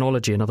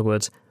endocrinology, in other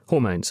words,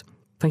 hormones.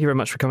 Thank you very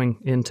much for coming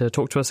in to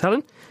talk to us,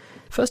 Helen.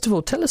 First of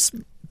all, tell us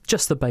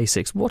just the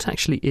basics. What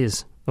actually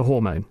is a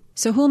hormone?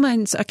 So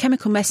hormones are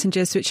chemical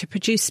messengers which are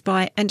produced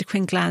by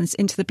endocrine glands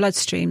into the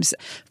bloodstreams.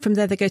 From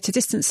there, they go to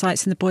distant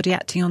sites in the body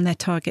acting on their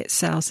target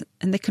cells.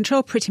 And they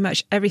control pretty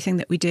much everything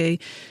that we do.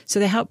 So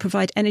they help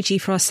provide energy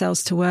for our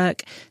cells to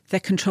work. They're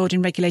controlled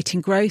in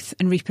regulating growth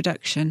and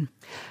reproduction.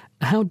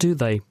 How do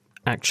they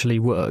actually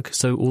work?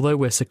 So although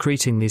we're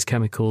secreting these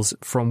chemicals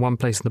from one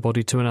place in the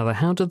body to another,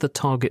 how do the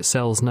target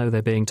cells know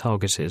they're being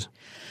targeted?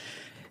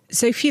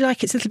 So if you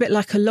like, it's a little bit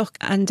like a lock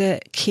and a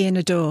key in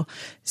a door.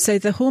 So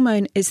the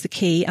hormone is the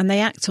key and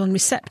they act on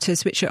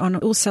receptors which are on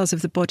all cells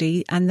of the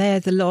body, and they're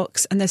the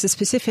locks, and there's a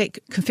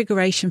specific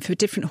configuration for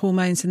different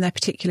hormones and their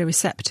particular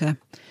receptor.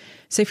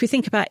 So if we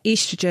think about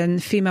estrogen,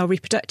 the female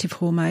reproductive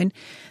hormone,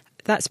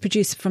 that's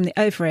produced from the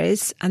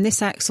ovaries, and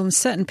this acts on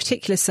certain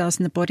particular cells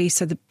in the body,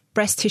 so the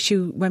breast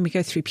tissue when we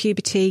go through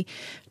puberty,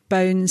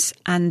 bones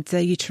and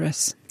the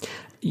uterus.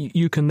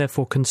 You can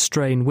therefore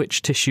constrain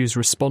which tissues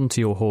respond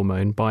to your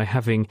hormone by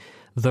having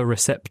the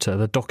receptor,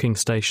 the docking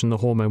station the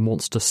hormone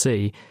wants to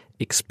see,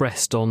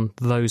 expressed on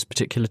those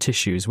particular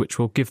tissues, which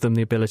will give them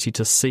the ability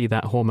to see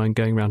that hormone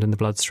going around in the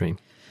bloodstream.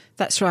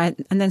 That's right.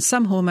 And then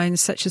some hormones,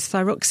 such as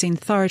thyroxine,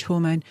 thyroid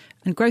hormone,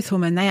 and growth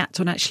hormone, they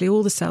act on actually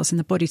all the cells in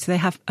the body, so they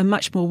have a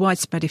much more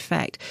widespread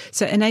effect.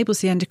 So it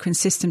enables the endocrine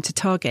system to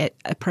target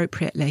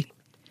appropriately.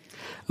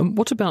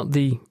 What about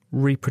the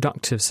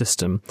reproductive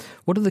system?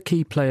 What are the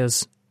key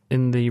players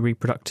in the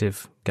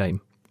reproductive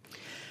game?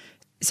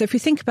 So if we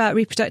think about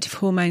reproductive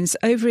hormones,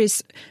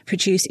 ovaries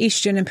produce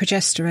estrogen and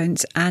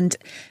progesterone, and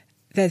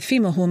they're the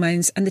female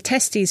hormones, and the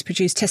testes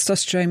produce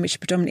testosterone, which is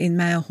predominantly the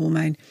male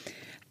hormone.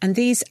 And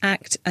these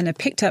act and are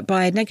picked up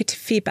by a negative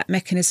feedback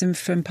mechanism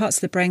from parts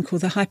of the brain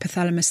called the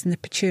hypothalamus and the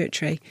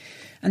pituitary.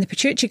 And the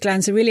pituitary gland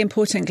is a really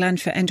important gland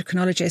for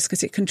endocrinologists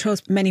because it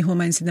controls many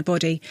hormones in the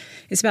body.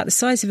 It's about the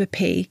size of a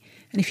pea.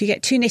 And if you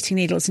get two knitting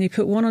needles and you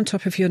put one on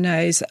top of your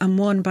nose and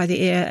one by the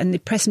ear and you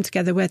press them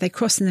together where they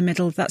cross in the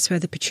middle, that's where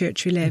the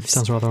pituitary lives.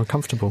 Sounds rather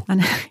uncomfortable.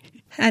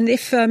 And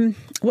if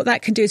what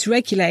that can do is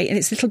regulate, and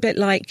it's a little bit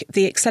like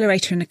the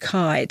accelerator in a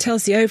car, it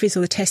tells the ovaries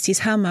or the testes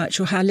how much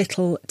or how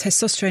little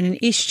testosterone and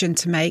estrogen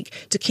to make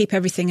to keep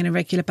everything in a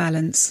regular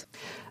balance.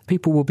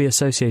 People will be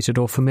associated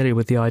or familiar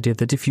with the idea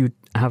that if you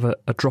have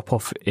a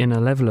drop-off in a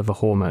level of a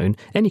hormone,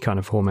 any kind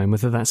of hormone,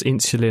 whether that's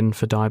insulin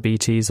for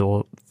diabetes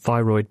or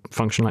thyroid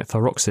function like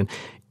thyroxine,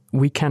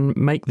 we can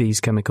make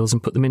these chemicals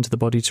and put them into the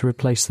body to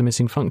replace the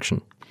missing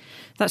function.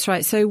 That's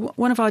right. So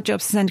one of our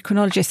jobs as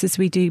endocrinologists is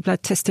we do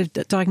blood tests to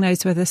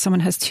diagnose whether someone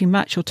has too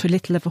much or too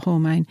little of a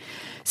hormone.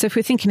 So if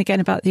we're thinking again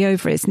about the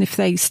ovaries, and if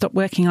they stop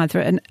working either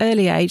at an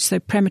early age, so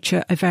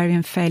premature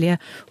ovarian failure,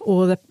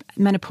 or the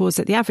menopause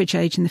at the average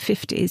age in the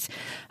 50s,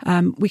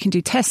 we can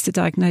do tests to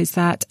diagnose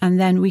that, and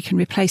then we can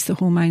replace the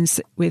hormones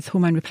with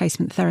hormone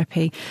replacement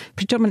therapy,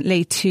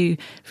 predominantly to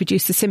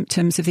reduce the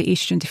symptoms of the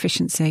estrogen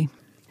deficiency.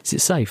 Is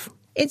it safe?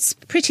 It's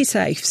pretty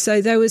safe.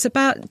 So there was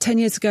about 10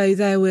 years ago,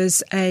 there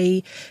was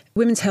a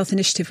Women's Health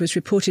Initiative was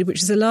reported,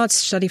 which was a large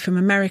study from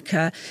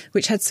America,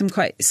 which had some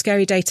quite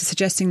scary data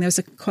suggesting there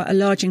was quite a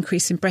large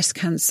increase in breast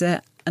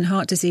cancer and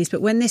heart disease.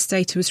 But when this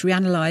data was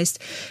reanalysed,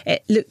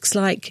 it looks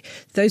like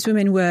those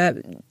women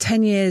were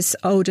 10 years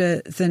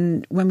older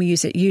than when we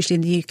use it usually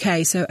in the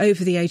UK, so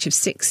over the age of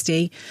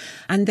 60,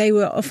 and they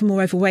were often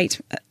more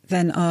overweight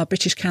than our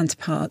British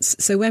counterparts.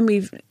 So when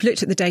we've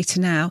looked at the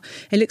data now,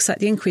 it looks like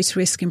the increased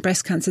risk in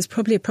breast cancer is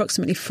probably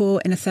approximately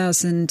 4 in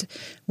 1,000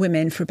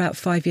 women for about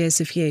 5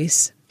 years of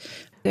use.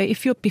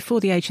 If you're before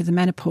the age of the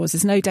menopause,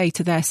 there's no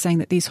data there saying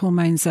that these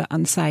hormones are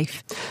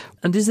unsafe.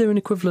 And is there an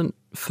equivalent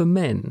for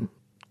men?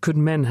 Could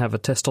men have a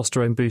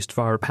testosterone boost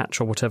via a patch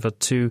or whatever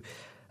to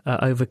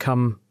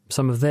overcome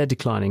some of their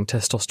declining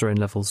testosterone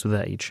levels with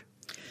age?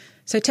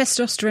 So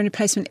testosterone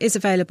replacement is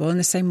available in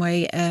the same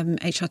way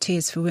HRT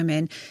is for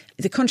women.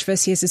 The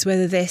controversy is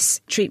whether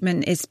this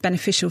treatment is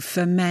beneficial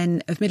for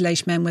men, of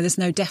middle-aged men, where there's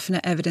no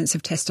definite evidence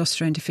of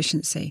testosterone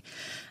deficiency.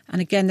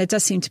 And again, there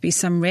does seem to be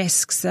some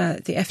risks.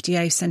 The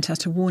FDA sent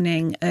out a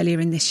warning earlier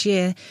in this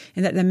year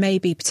in that there may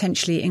be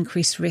potentially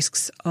increased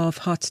risks of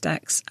heart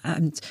attacks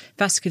and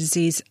vascular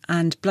disease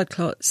and blood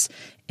clots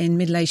in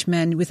middle-aged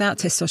men without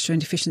testosterone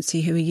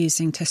deficiency who are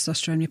using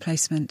testosterone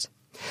replacement.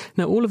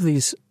 Now, all of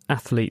these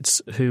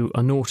athletes who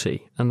are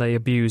naughty and they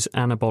abuse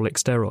anabolic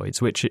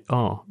steroids, which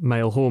are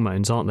male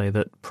hormones, aren't they,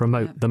 that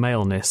promote the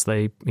maleness,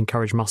 they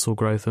encourage muscle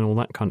growth and all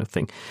that kind of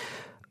thing.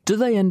 Do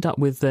they end up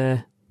with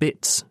their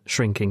bits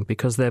shrinking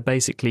because they're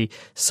basically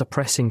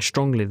suppressing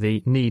strongly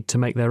the need to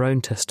make their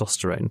own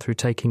testosterone through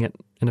taking it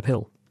in a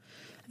pill?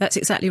 That's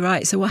exactly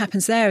right. So what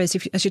happens there is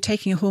as you're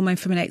taking a hormone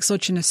from an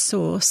exogenous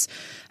source,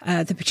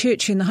 the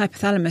pituitary and the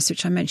hypothalamus,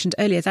 which I mentioned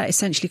earlier, that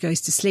essentially goes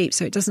to sleep.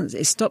 So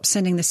it stops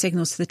sending the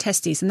signals to the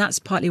testes. And that's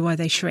partly why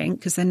they shrink,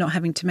 because they're not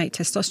having to make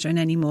testosterone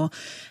anymore.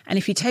 And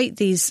if you take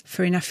these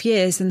for enough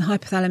years, then the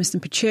hypothalamus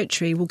and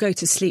pituitary will go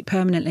to sleep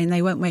permanently and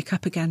they won't wake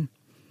up again.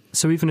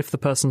 So even if the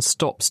person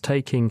stops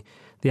taking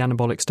the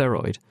anabolic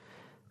steroid,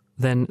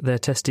 then their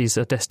testes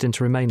are destined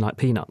to remain like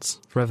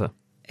peanuts forever.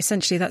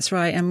 Essentially, that's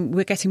right. And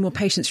we're getting more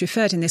patients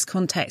referred in this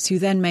context who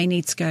then may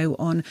need to go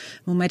on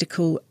more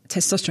medical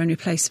testosterone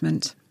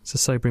replacement. It's a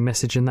sobering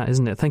message in that,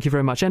 isn't it? Thank you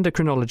very much.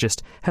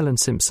 Endocrinologist Helen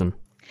Simpson.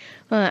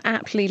 Well, that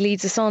aptly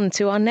leads us on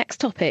to our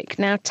next topic.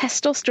 Now,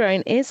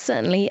 testosterone is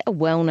certainly a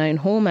well-known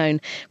hormone.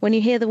 When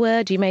you hear the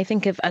word, you may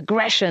think of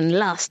aggression,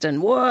 lust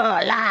and whoa,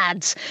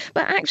 lads.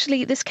 But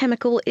actually, this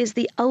chemical is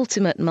the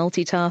ultimate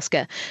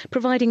multitasker,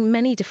 providing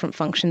many different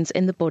functions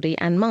in the body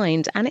and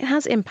mind, and it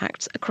has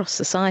impacts across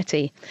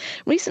society.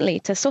 Recently,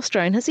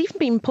 testosterone has even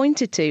been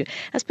pointed to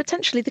as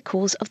potentially the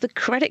cause of the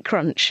credit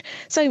crunch.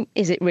 So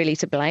is it really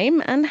to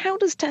blame? And how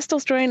does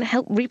testosterone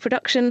help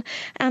reproduction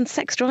and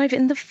sex drive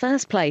in the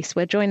first place?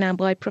 We're joined now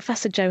by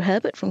Professor Joe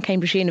Herbert from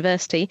Cambridge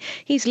University.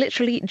 He's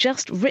literally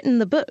just written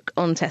the book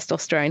on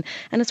testosterone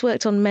and has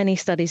worked on many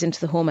studies into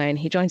the hormone.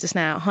 He joins us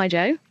now. Hi,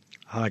 Joe.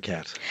 Hi,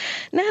 Kat.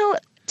 Now,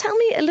 tell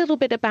me a little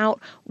bit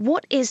about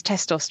what is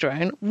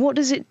testosterone, what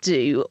does it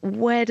do,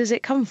 where does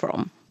it come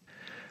from?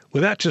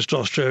 Without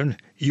testosterone,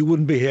 you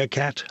wouldn't be here,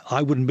 Kat.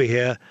 I wouldn't be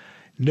here.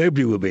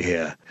 Nobody would be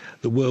here.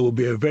 The world would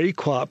be a very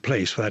quiet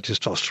place without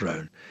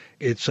testosterone.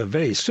 It's a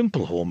very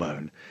simple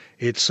hormone.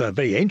 It's a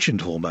very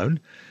ancient hormone.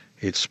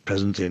 It's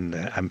present in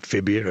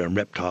amphibia and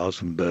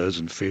reptiles and birds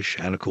and fish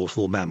and, of course,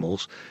 all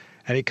mammals.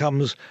 And it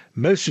comes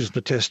mostly from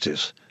the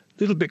testis.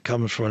 A little bit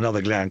comes from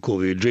another gland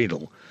called the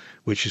adrenal,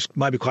 which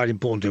might be quite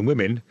important in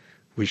women,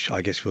 which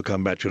I guess we'll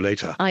come back to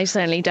later. I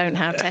certainly don't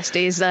have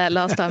testes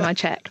last time I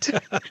checked.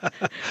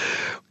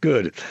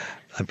 Good.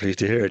 I'm pleased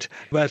to hear it.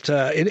 But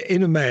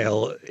in a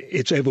male,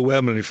 it's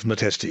overwhelmingly from the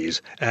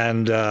testes.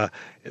 And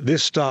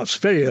this starts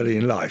very early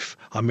in life.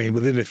 I mean,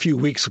 within a few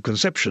weeks of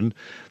conception,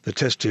 the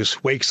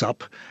testis wakes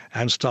up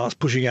and starts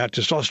pushing out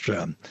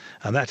testosterone.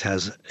 And that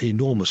has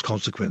enormous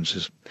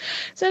consequences.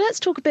 So let's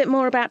talk a bit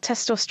more about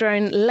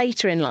testosterone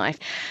later in life.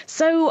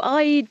 So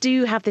I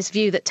do have this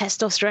view that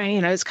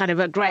testosterone, is kind of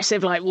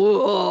aggressive, like,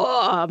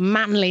 whoa,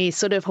 manly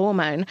sort of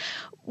hormone.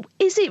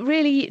 Is it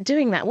really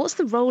doing that? What's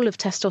the role of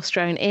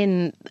testosterone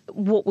in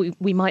what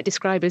we might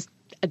describe as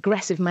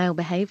aggressive male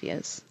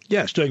behaviours?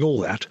 Yeah, it's doing all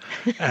that,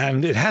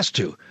 and it has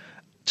to.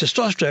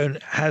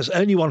 Testosterone has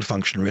only one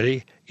function,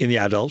 really, in the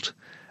adult,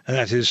 and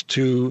that is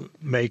to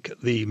make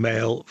the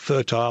male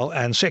fertile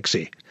and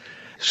sexy.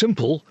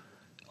 Simple,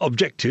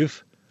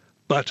 objective,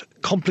 but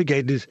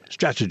complicated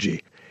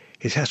strategy.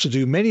 It has to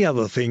do many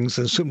other things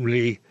than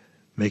simply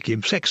make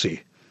him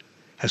sexy.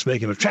 has to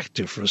make him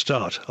attractive for a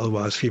start,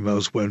 otherwise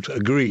females won't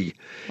agree.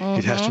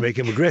 It has to make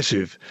him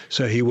aggressive,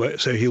 so he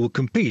will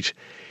compete.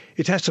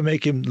 It has to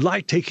make him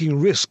like taking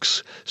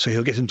risks, so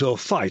he'll get into a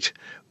fight,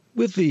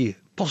 with the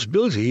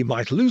possibility he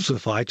might lose the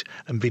fight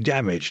and be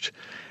damaged.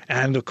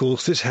 And, of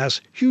course, this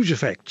has huge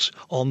effects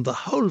on the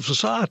whole of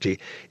society.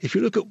 If you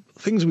look at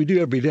things we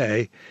do every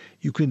day,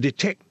 you can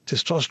detect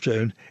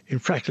testosterone in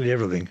practically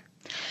everything.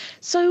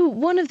 So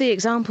one of the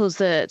examples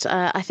that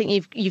I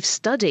think you've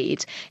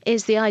studied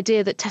is the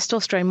idea that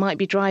testosterone might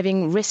be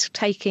driving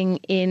risk-taking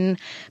in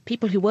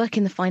people who work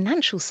in the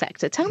financial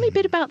sector. Tell me a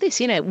bit about this.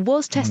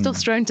 Was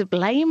testosterone to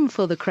blame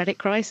for the credit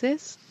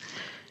crisis?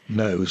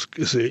 No,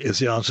 is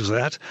the answer to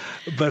that.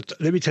 But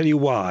let me tell you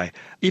why.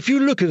 If you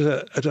look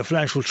at a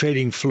financial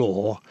trading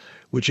floor,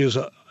 which is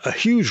a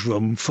huge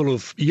room full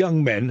of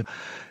young men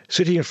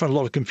sitting in front of a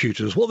lot of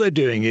computers, what they're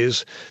doing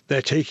is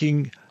they're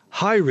taking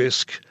high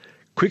risk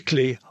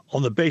quickly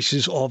on the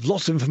basis of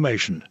lots of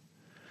information.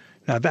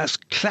 Now, that's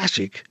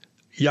classic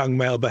young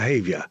male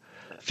behaviour.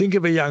 Think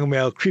of a young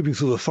male creeping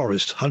through the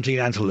forest, hunting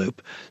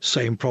antelope,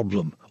 same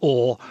problem.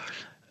 Or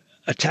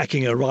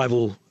attacking a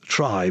rival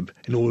tribe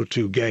in order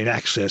to gain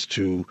access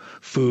to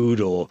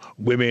food or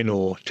women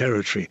or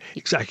territory.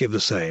 Exactly the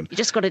same. You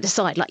just got to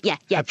decide,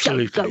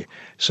 absolutely. Go.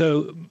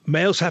 So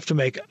males have to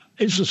make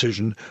instant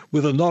decision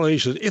with the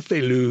knowledge that if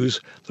they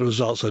lose, the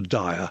results are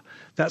dire.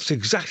 That's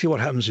exactly what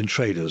happens in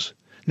traders.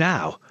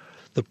 Now,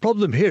 the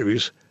problem here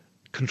is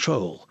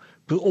control.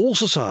 Because all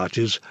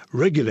societies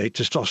regulate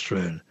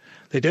testosterone.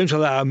 They don't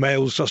allow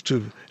males just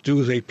to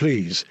do as they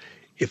please.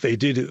 If they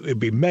did, it would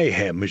be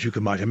mayhem, as you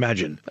might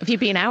imagine. Have you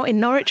been out in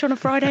Norwich on a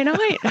Friday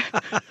night?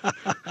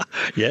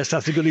 Yes,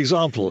 that's a good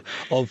example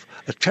of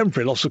a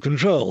temporary loss of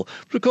control.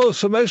 Because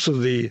for most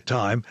of the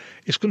time,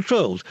 it's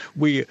controlled.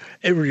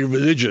 Every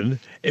religion,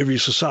 every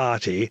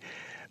society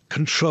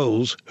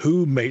controls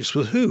who mates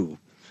with who.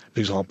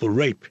 For example,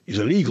 rape is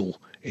illegal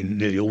in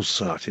nearly all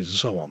societies and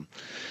so on.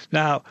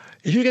 Now,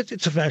 if you get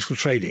into financial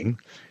trading,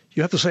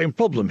 you have the same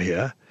problem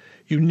here.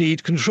 You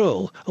need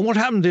control. And what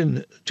happened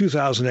in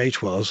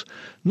 2008 was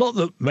not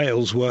that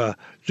males were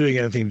doing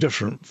anything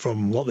different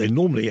from what they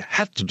normally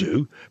had to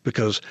do,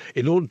 because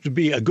in order to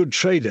be a good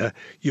trader,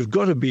 you've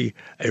got to be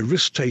a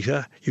risk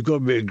taker, you've got to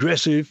be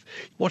aggressive.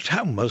 What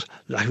happened was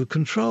lack of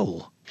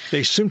control.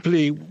 They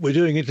simply were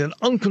doing it in an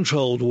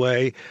uncontrolled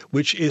way,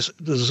 which is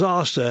a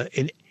disaster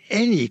in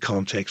any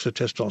context of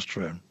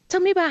testosterone. Tell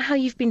me about how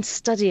you've been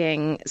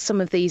studying some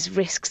of these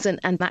risks and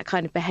that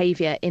kind of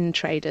behaviour in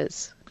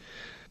traders.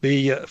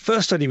 The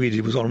first study we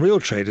did was on real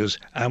traders,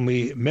 and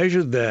we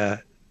measured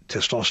their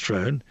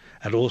testosterone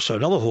and also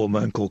another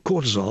hormone called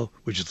cortisol,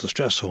 which is the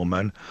stress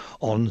hormone,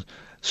 on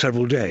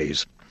several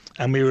days.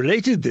 And we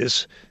related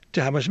this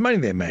to how much money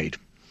they made.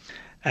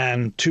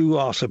 And to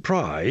our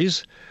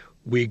surprise,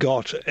 we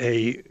got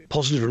a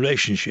positive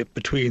relationship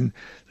between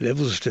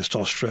levels of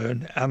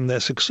testosterone and their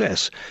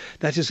success.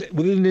 That is,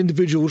 within an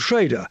individual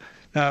trader.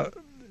 Now,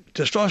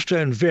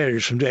 testosterone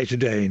varies from day to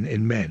day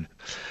in men,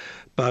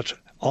 but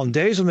on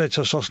days when their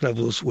testosterone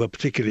levels were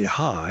particularly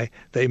high,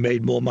 they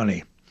made more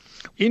money.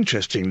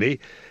 Interestingly,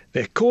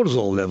 their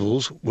cortisol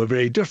levels were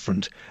very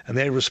different, and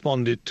they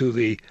responded to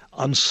the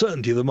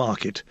uncertainty of the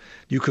market.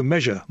 You can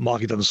measure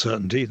market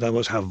uncertainty, in other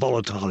words, how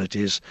volatile it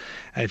is.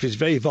 And if it's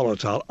very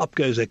volatile, up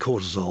goes their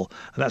cortisol.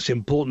 And that's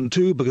important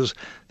too, because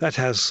that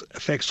has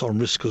effects on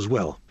risk as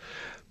well.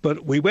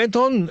 But we went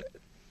on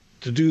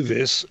to do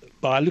this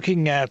by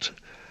looking at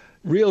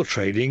real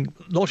trading,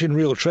 not in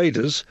real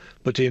traders,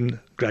 but in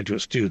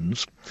graduate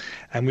students.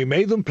 And we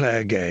made them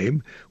play a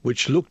game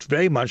which looked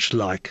very much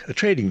like a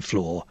trading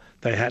floor.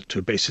 They had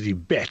to basically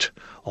bet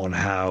on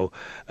how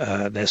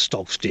their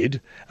stocks did,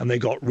 and they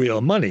got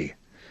real money.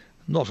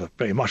 Not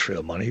very much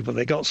real money, but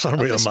they got some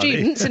real money.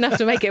 Students, enough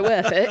to make it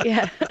worth it,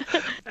 yeah.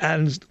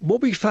 And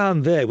what we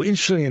found there,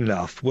 interestingly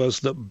enough,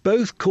 was that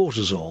both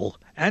cortisol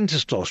and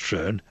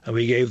testosterone, and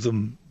we gave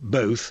them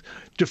both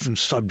different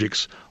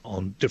subjects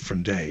on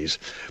different days,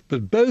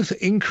 but both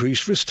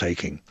increased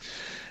risk-taking.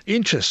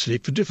 Interestingly,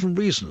 for different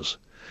reasons.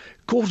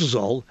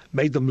 Cortisol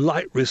made them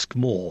light risk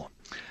more,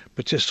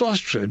 but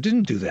testosterone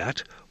didn't do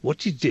that.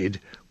 What it did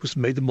was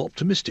made them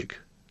optimistic.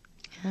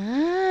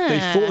 They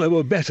thought they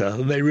were better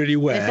than they really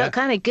were. They felt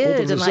kind of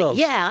good and like,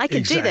 yeah, I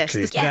can do this.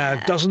 Yeah.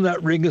 Now, doesn't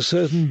that ring a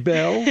certain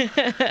bell?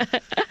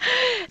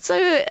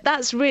 So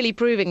that's really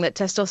proving that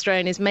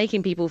testosterone is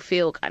making people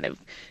feel kind of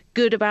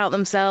good about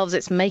themselves.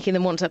 It's making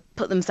them want to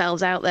put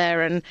themselves out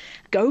there and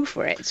go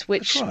for it,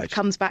 which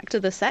comes back to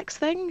the sex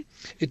thing.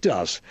 It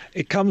does.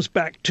 It comes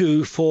back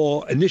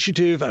for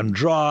initiative and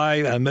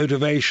drive and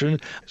motivation.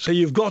 So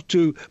you've got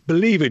to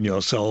believe in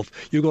yourself.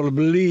 You've got to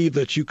believe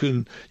that you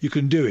can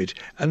do it.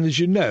 And as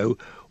you know,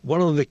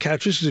 one of the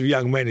characteristics of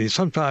young men is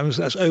sometimes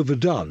that's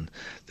overdone.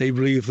 They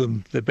believe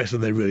they're better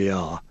than they really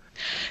are.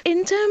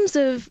 In terms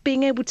of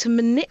being able to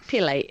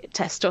manipulate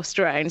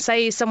testosterone,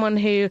 say someone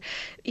who,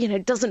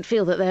 doesn't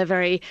feel that they're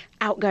very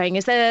outgoing,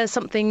 is there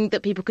something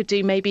that people could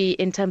do maybe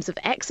in terms of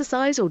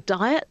exercise or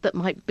diet that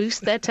might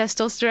boost their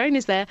testosterone?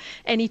 Is there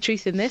any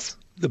truth in this?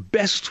 the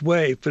best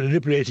way for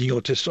manipulating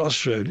your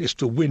testosterone is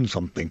to win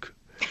something.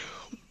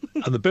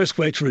 And the best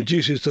way to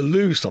reduce it is to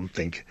lose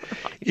something.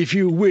 If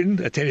you win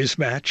a tennis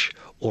match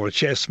or a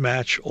chess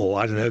match or,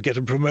 I don't know, get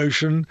a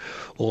promotion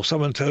or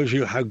someone tells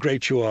you how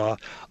great you are,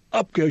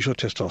 up goes your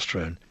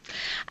testosterone.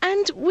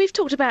 And we've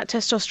talked about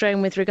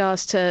testosterone with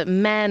regards to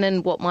men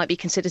and what might be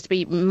considered to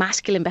be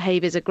masculine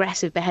behaviours,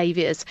 aggressive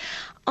behaviours.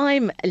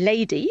 I'm a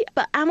lady,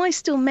 but am I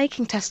still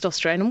making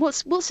testosterone? And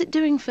what's it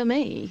doing for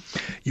me?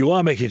 You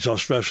are making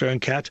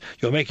testosterone, Kat.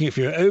 You're making it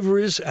from your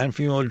ovaries and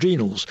from your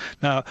adrenals.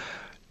 Now,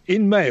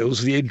 in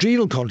males, the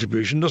adrenal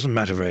contribution doesn't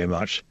matter very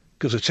much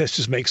because the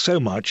testes make so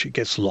much it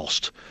gets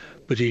lost.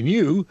 But in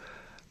you,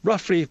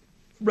 roughly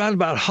around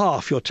about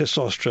half your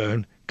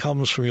testosterone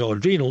comes from your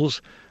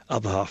adrenals,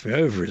 other half from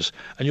your ovaries.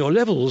 And your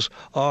levels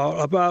are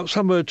about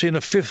somewhere between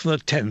a fifth and a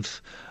tenth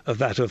of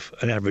that of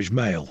an average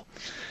male.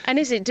 And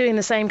is it doing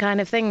the same kind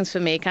of things for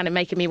me, kind of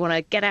making me want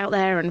to get out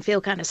there and feel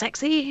kind of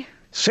sexy?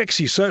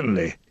 Sexy,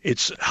 certainly.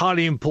 It's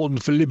highly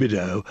important for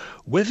libido.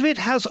 Whether it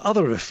has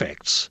other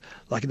effects,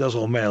 like it does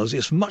on males,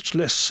 is much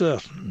less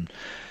certain.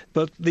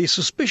 But the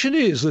suspicion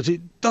is that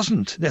it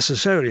doesn't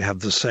necessarily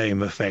have the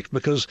same effect,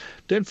 because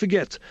don't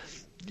forget,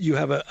 you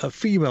have a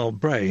female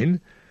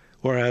brain,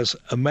 whereas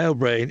a male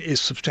brain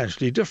is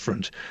substantially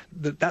different.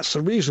 That's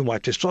the reason why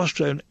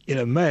testosterone in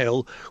a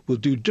male will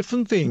do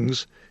different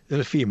things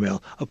than a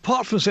female.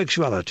 Apart from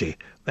sexuality,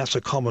 that's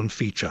a common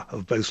feature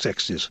of both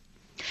sexes.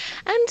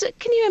 And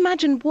can you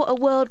imagine what a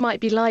world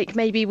might be like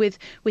maybe with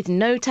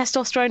no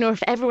testosterone, or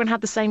if everyone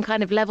had the same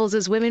kind of levels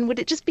as women? Would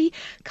it just be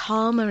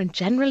calmer and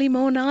generally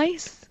more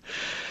nice?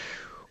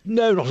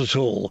 No, not at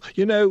all.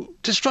 You know,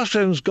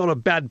 testosterone's got a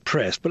bad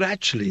press, but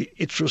actually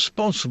it's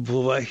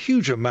responsible for a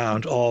huge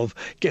amount of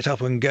get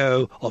up and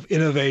go, of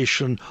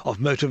innovation, of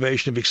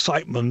motivation, of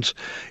excitement.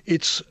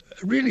 It's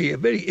really a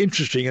very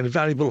interesting and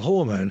valuable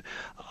hormone.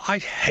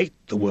 I'd hate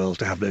the world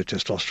to have no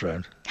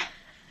testosterone.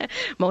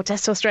 More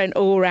testosterone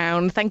all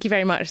round. Thank you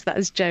very much. That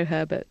is Jo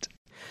Herbert.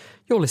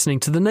 You're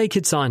listening to The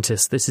Naked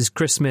Scientist. This is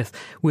Chris Smith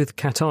with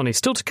Kat Arney.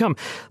 Still to come,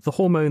 the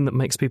hormone that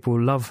makes people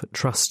love,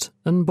 trust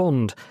and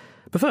bond.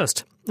 But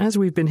first, as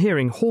we've been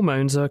hearing,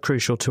 hormones are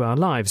crucial to our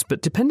lives,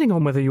 but depending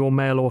on whether you're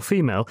male or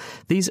female,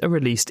 these are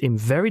released in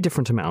very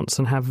different amounts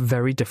and have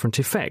very different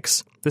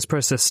effects. This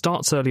process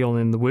starts early on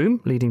in the womb,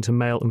 leading to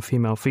male and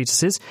female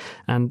fetuses,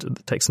 and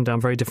takes them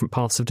down very different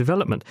paths of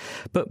development.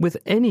 But with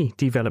any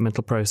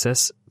developmental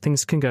process,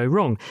 things can go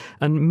wrong,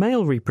 and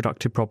male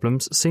reproductive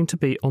problems seem to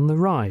be on the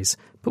rise.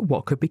 But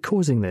what could be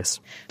causing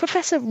this?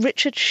 Professor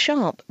Richard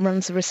Sharp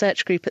runs a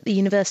research group at the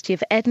University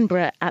of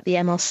Edinburgh at the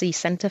MRC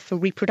Centre for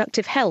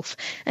Reproductive Health,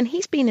 and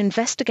he's been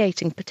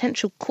investigating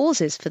potential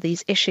causes for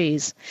these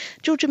issues.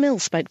 Georgia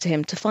Mills spoke to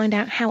him to find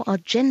out how our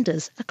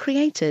genders are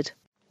created.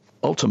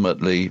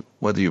 Ultimately,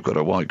 whether you've got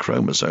a Y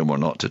chromosome or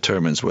not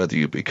determines whether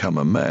you become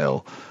a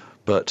male,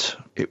 but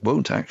it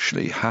won't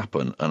actually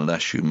happen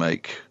unless you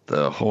make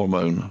the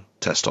hormone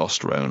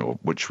testosterone, or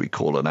which we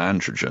call an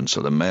androgen,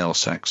 so the male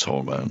sex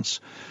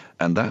hormones,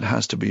 and that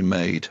has to be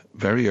made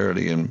very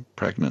early in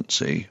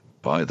pregnancy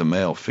by the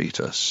male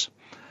fetus,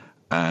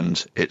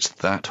 and it's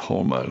that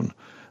hormone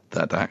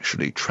that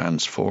actually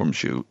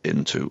transforms you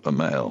into a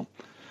male.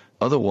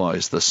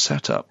 Otherwise, the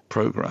setup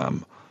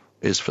program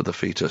is for the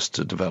fetus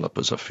to develop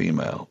as a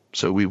female.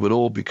 So we would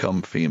all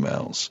become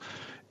females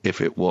if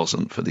it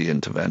wasn't for the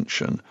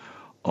intervention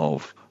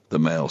of the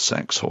male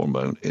sex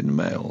hormone in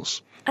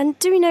males. And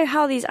do we know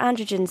how these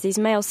androgens, these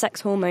male sex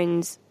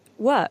hormones,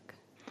 work?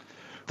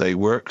 They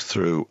work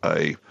through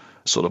a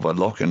sort of a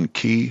lock and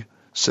key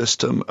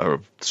system,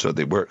 or so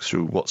they work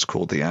through what's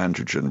called the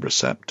androgen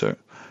receptor,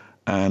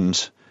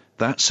 and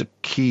that's a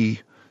key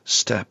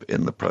step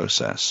in the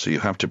process. So you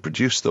have to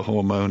produce the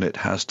hormone, it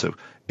has to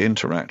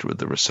interact with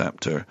the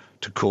receptor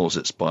to cause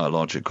its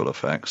biological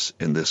effects,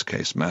 in this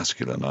case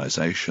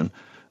masculinization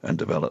and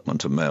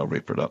development of male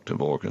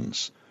reproductive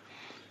organs.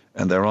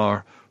 And there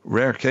are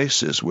rare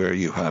cases where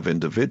you have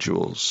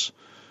individuals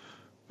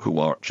who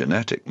are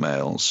genetic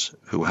males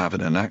who have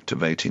an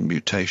inactivating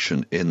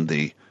mutation in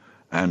the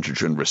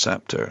androgen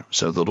receptor,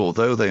 so that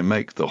although they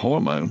make the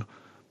hormone,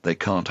 they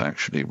can't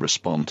actually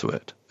respond to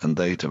it, and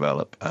they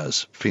develop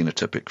as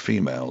phenotypic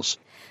females.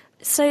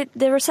 So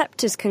the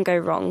receptors can go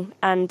wrong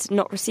and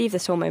not receive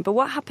this hormone, but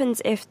what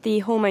happens if the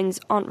hormones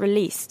aren't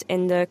released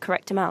in the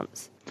correct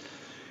amounts?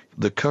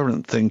 The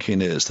current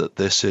thinking is that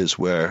this is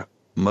where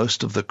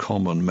most of the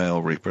common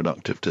male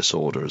reproductive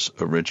disorders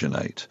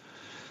originate.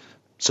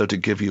 So to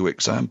give you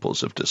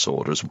examples of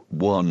disorders,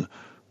 one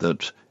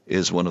that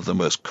is one of the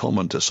most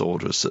common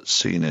disorders that's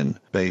seen in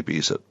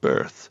babies at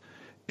birth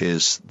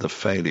is the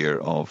failure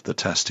of the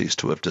testes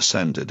to have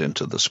descended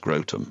into the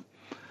scrotum.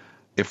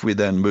 If we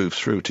then move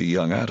through to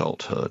young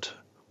adulthood,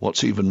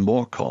 what's even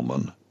more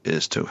common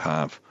is to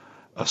have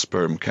a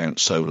sperm count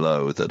so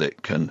low that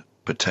it can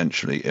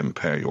potentially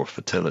impair your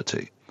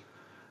fertility.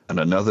 And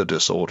another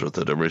disorder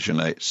that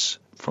originates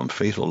from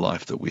fetal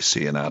life that we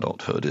see in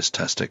adulthood is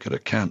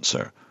testicular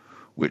cancer,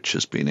 which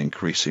has been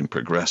increasing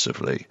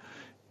progressively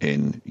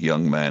in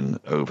young men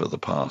over the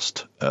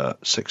past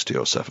 60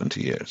 or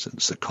 70 years.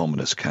 It's the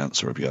commonest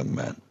cancer of young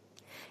men.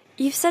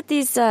 You've said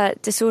these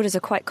disorders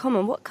are quite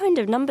common. What kind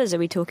of numbers are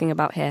we talking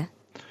about here?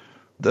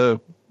 The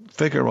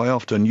figure I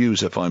often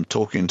use if I'm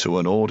talking to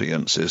an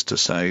audience is to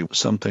say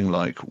something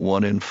like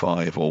 1 in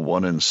 5 or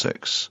 1 in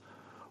 6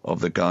 of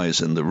the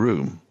guys in the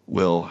room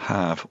will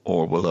have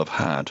or will have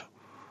had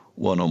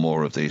one or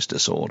more of these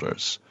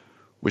disorders,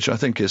 which I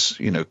think is,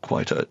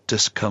 quite a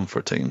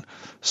discomforting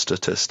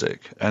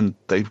statistic. And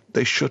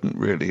they shouldn't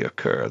really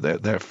occur.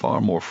 They're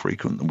far more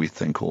frequent than we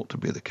think ought to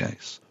be the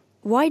case.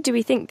 Why do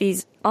we think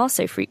these are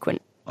so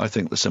frequent? I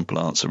think the simple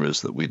answer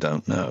is that we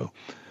don't know.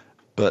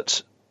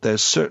 But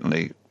there's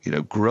certainly,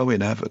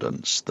 growing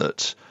evidence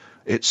that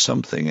it's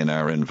something in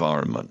our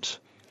environment.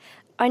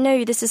 I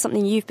know this is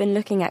something you've been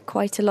looking at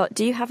quite a lot.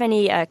 Do you have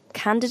any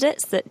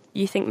candidates that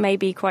you think may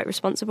be quite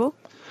responsible?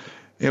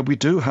 Yeah, we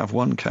do have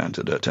one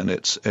candidate, and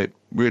it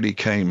really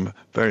came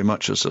very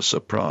much as a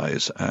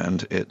surprise,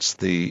 and it's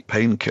the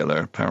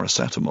painkiller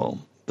paracetamol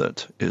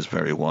that is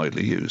very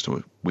widely used.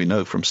 We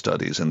know from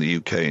studies in the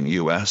UK and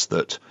US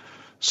that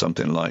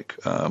something like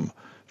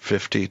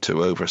 50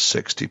 to over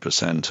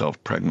 60%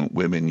 of pregnant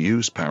women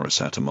use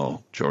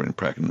paracetamol during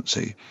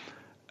pregnancy.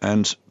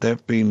 And there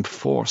have been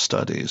 4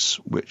 studies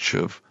which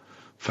have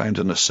found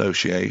an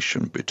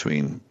association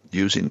between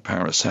using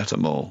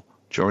paracetamol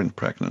during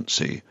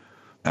pregnancy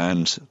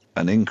and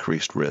an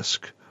increased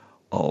risk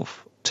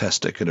of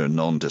testicular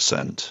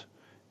non-descent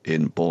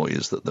in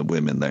boys that the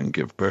women then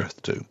give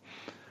birth to.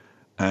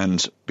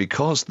 And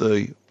because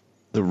the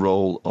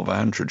role of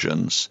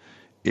androgens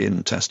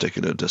in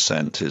testicular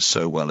descent is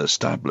so well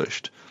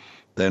established,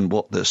 then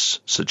what this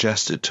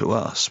suggested to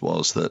us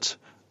was that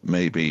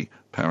maybe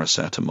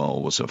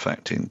paracetamol was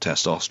affecting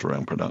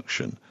testosterone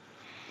production.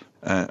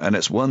 And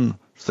it's one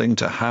thing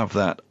to have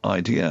that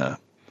idea.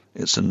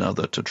 It's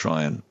another to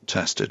try and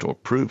test it or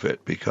prove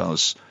it,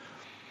 because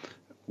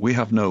we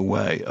have no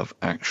way of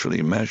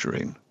actually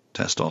measuring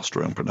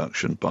testosterone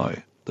production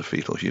by the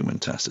fetal human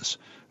testis.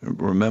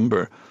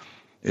 Remember,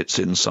 it's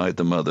inside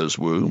the mother's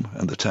womb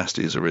and the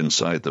testes are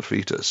inside the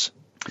fetus.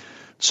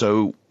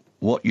 So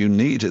what you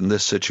need in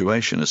this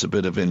situation is a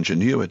bit of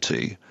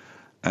ingenuity.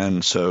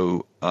 And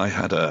so I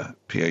had a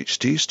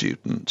PhD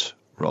student,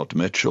 Rod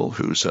Mitchell,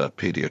 who's a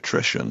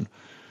pediatrician,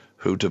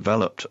 who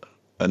developed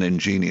an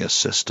ingenious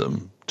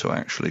system to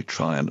actually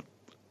try and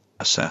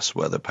assess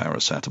whether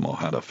paracetamol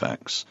had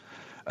effects,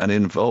 and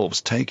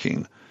involves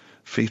taking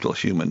fetal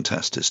human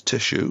testis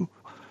tissue,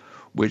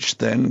 which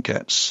then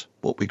gets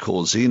what we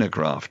call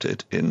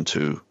xenografted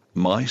into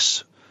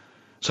mice.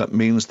 So it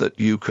means that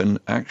you can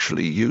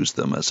actually use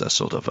them as a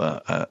sort of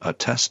a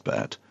test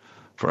bed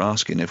for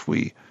asking if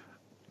we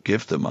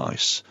give the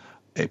mice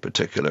a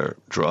particular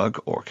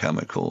drug or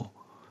chemical,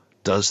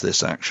 does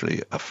this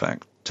actually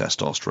affect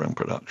testosterone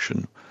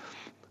production?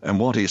 And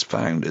what he's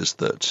found is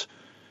that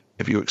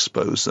if you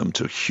expose them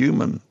to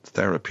human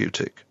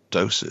therapeutic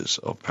doses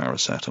of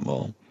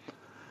paracetamol,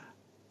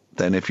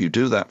 then if you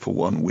do that for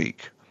 1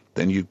 week,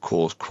 then you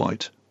cause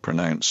quite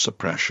pronounced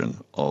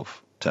suppression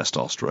of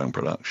testosterone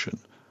production.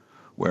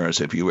 Whereas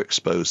if you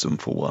expose them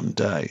for 1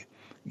 day,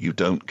 you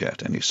don't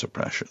get any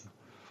suppression.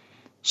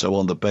 So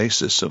on the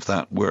basis of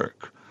that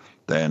work,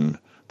 then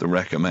the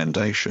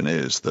recommendation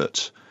is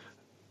that,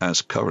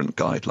 as current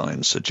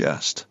guidelines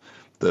suggest,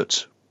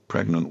 that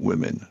pregnant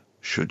women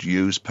should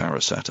use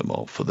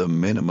paracetamol for the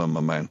minimum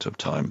amount of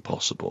time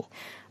possible.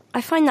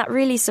 I find that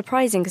really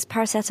surprising, because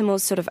paracetamol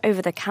is sort of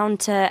over the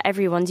counter,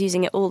 everyone's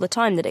using it all the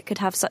time, that it could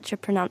have such a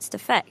pronounced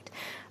effect.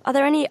 Are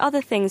there any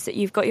other things that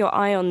you've got your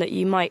eye on that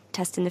you might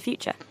test in the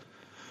future?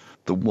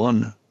 The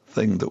one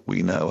thing that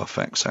we know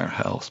affects our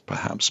health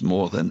perhaps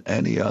more than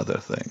any other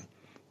thing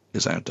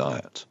is our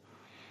diet.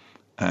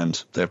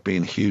 And there have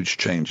been huge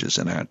changes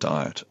in our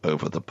diet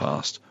over the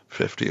past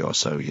 50 or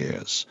so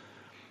years.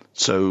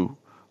 So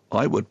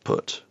I would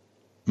put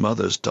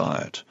mother's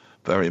diet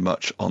very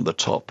much on the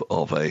top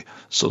of a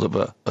sort of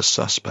a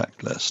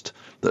suspect list,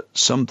 that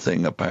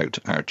something about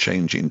our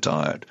changing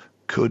diet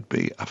could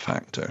be a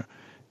factor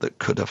that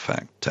could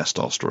affect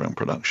testosterone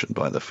production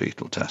by the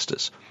fetal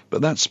testis.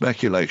 But that's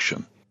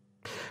speculation.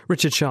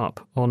 Richard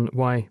Sharp on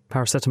why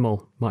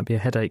paracetamol might be a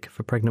headache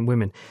for pregnant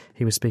women.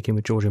 He was speaking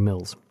with Georgia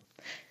Mills.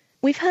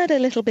 We've heard a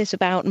little bit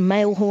about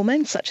male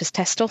hormones such as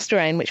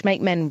testosterone, which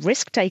make men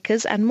risk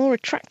takers and more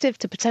attractive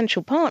to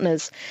potential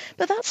partners.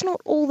 But that's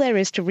not all there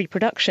is to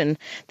reproduction.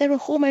 There are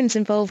hormones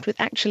involved with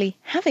actually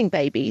having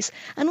babies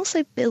and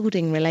also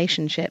building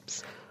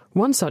relationships.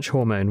 One such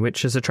hormone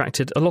which has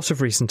attracted a lot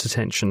of recent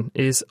attention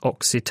is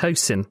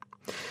oxytocin.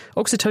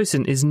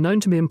 Oxytocin is known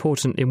to be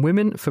important in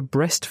women for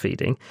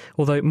breastfeeding,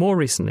 although more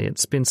recently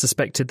it's been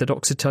suspected that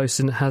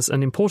oxytocin has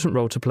an important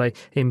role to play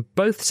in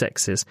both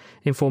sexes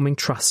in forming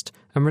trust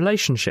and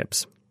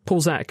relationships.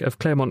 Paul Zak of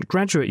Claremont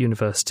Graduate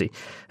University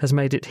has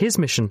made it his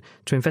mission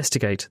to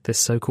investigate this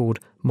so-called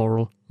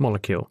moral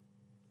molecule.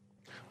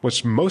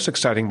 What's most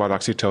exciting about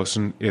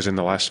oxytocin is in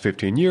the last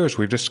 15 years,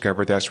 we've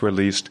discovered that's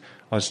released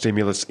on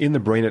stimulus in the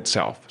brain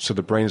itself. So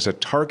the brain is a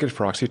target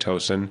for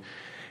oxytocin,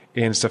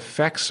 and its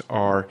effects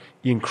are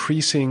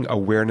increasing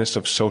awareness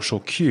of social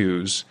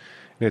cues.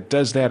 And it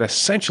does that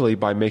essentially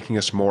by making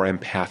us more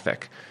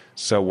empathic.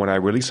 So when I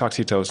release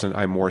oxytocin,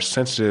 I'm more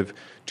sensitive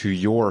to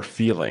your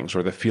feelings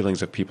or the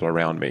feelings of people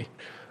around me.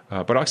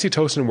 But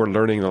oxytocin, we're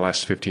learning in the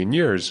last 15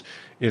 years,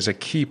 is a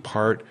key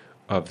part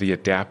of the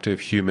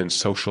adaptive human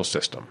social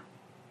system.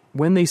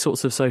 When these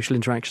sorts of social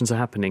interactions are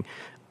happening,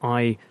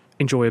 I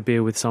enjoy a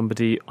beer with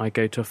somebody, I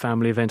go to a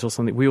family event or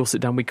something, we all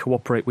sit down, we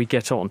cooperate, we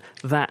get on.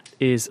 That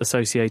is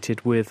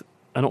associated with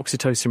an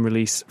oxytocin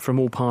release from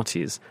all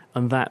parties,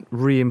 and that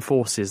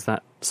reinforces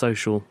that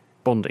social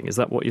bonding. Is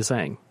that what you're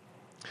saying?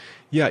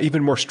 Yeah,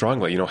 even more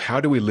strongly. How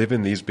do we live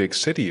in these big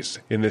cities,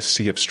 in this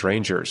sea of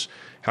strangers?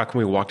 How can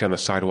we walk down the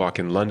sidewalk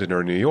in London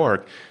or New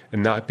York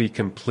and not be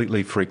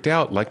completely freaked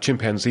out like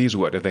chimpanzees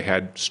would if they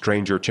had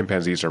stranger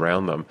chimpanzees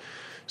around them?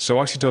 So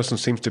oxytocin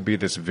seems to be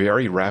this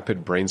very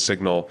rapid brain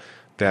signal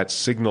that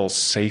signals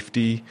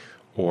safety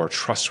or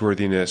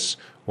trustworthiness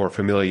or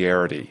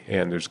familiarity.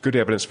 And there's good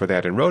evidence for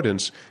that in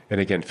rodents, and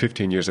again,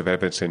 15 years of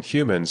evidence in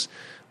humans,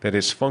 that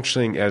is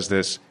functioning as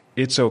this,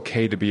 it's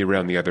okay to be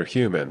around the other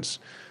humans.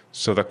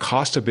 So the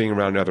cost of being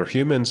around other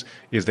humans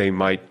is they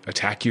might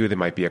attack you, they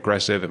might be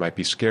aggressive, it might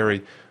be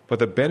scary, but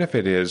the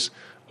benefit is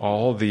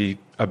all the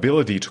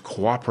ability to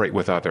cooperate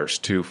with others,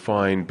 to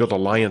build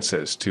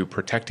alliances, to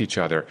protect each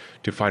other,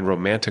 to find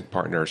romantic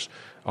partners.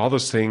 All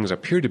those things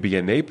appear to be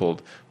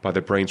enabled by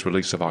the brain's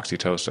release of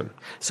oxytocin.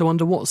 So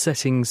under what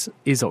settings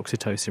is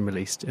oxytocin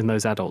released in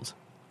those adults?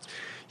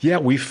 Yeah,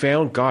 we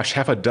found,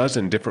 half a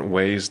dozen different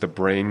ways the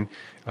brain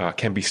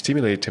can be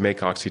stimulated to make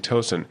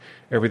oxytocin.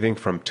 Everything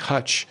from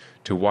touch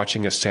to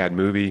watching a sad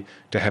movie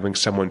to having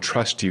someone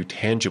trust you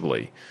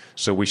tangibly.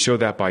 So we show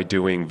that by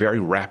doing very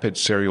rapid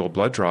serial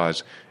blood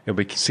draws, and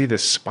we can see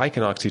this spike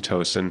in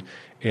oxytocin,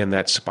 and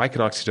that spike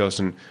in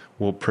oxytocin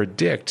will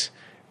predict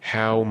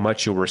how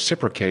much you'll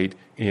reciprocate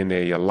in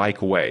a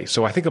like way.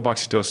 So I think of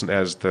oxytocin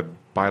as the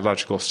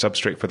biological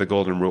substrate for the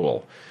golden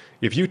rule.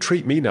 If you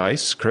treat me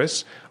nice,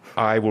 Chris,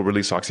 I will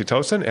release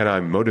oxytocin, and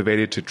I'm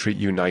motivated to treat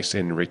you nice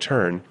in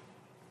return.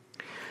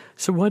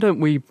 So why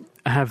don't we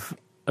have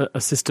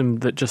a system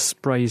that just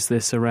sprays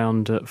this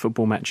around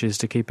football matches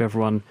to keep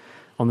everyone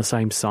on the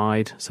same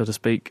side, so to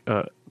speak,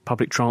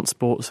 public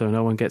transport, so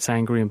no one gets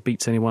angry and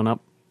beats anyone up?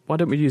 Why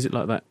don't we use it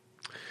like that?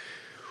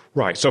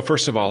 Right. So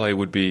first of all, it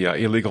would be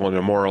illegal and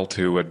immoral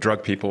to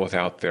drug people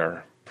without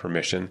their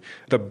permission.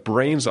 The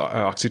brain's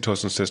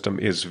oxytocin system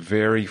is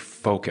very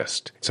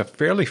focused. It's a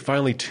fairly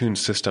finely tuned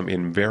system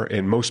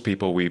in most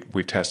people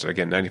we've tested,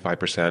 again,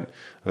 95% of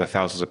the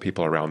thousands of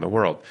people around the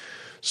world.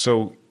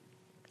 So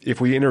if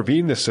we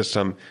intervene this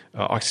system,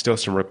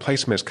 oxytocin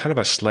replacement is kind of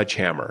a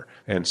sledgehammer.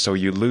 And so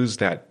you lose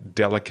that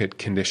delicate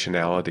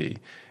conditionality.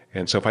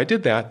 And so if I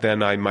did that,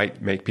 then I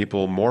might make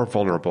people more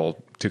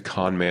vulnerable to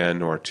con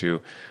men or to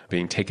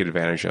being taken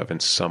advantage of in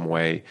some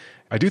way.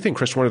 I do think,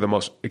 Chris, one of the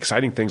most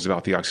exciting things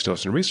about the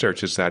oxytocin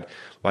research is that,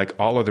 like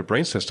all other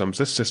brain systems,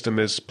 this system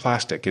is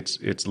plastic. It's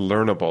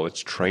learnable.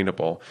 It's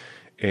trainable.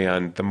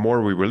 And the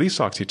more we release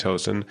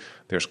oxytocin,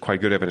 there's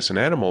quite good evidence in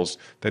animals,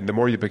 that the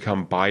more you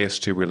become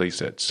biased to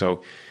release it.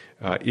 So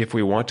if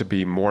we want to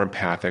be more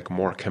empathic,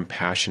 more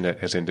compassionate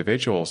as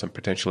individuals and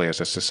potentially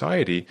as a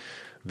society,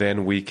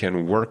 then we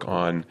can work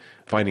on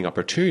finding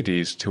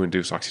opportunities to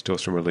induce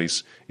oxytocin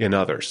release in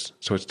others.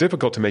 So it's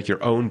difficult to make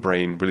your own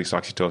brain release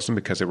oxytocin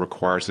because it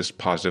requires this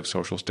positive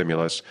social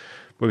stimulus,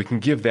 but we can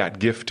give that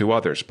gift to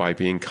others by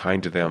being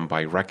kind to them,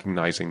 by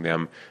recognizing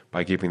them,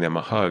 by giving them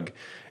a hug.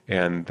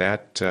 And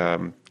that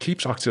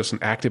keeps oxytocin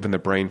active in the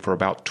brain for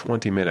about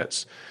 20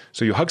 minutes.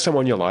 So you hug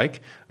someone you like,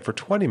 for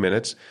 20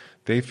 minutes,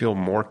 they feel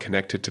more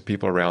connected to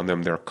people around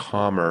them, they're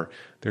calmer,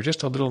 they're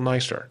just a little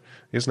nicer.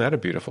 Isn't that a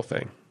beautiful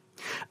thing?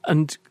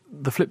 And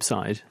the flip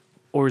side,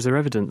 or is there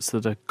evidence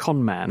that a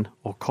con man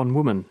or con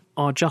woman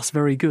are just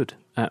very good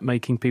at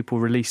making people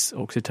release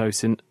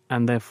oxytocin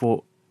and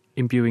therefore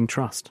imbuing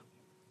trust?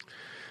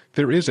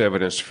 There is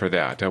evidence for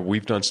that.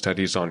 We've done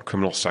studies on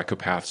criminal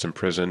psychopaths in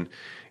prison,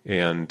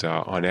 and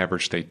on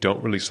average they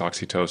don't release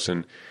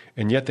oxytocin,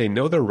 and yet they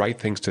know the right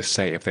things to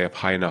say if they have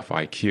high enough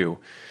IQ.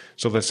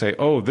 So they say,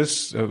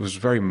 this was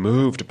very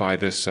moved by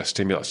this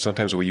stimulus.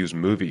 Sometimes we use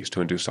movies to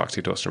induce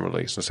oxytocin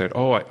release. And said,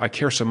 I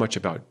care so much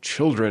about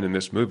children, and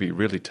this movie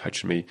really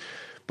touched me.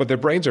 But their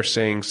brains are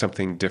saying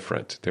something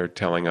different. They're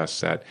telling us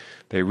that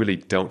they really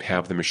don't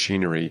have the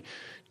machinery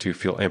to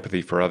feel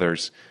empathy for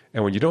others.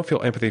 And when you don't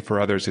feel empathy for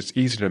others, it's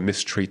easy to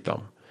mistreat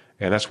them.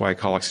 And that's why I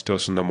call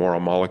oxytocin the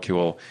moral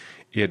molecule.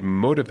 It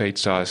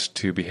motivates us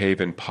to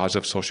behave in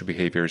positive social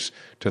behaviors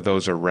to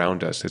those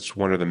around us. It's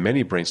one of the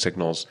many brain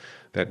signals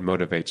that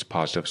motivates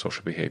positive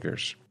social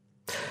behaviors.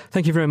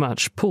 Thank you very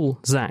much, Paul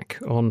Zak,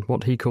 on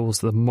what he calls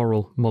the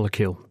moral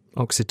molecule,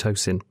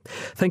 oxytocin.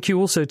 Thank you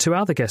also to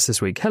our other guests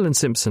this week, Helen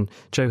Simpson,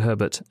 Joe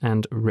Herbert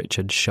and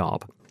Richard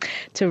Sharp.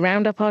 To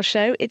round up our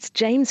show, it's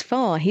James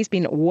Farr. He's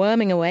been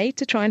worming away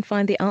to try and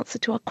find the answer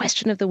to our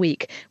question of the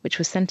week, which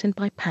was sent in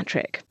by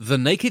Patrick. The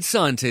Naked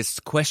Scientist's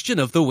Question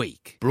of the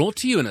Week, brought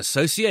to you in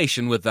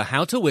association with the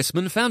Houter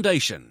Wisman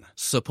Foundation,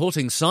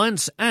 supporting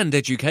science and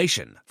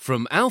education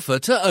from Alpha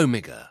to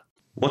Omega.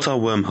 What are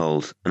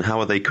wormholes, and how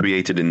are they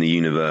created in the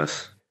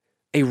universe?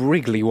 A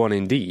wriggly one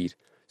indeed.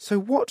 So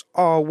what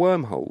are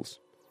wormholes?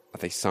 Are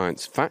they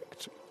science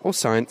fact or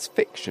science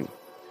fiction?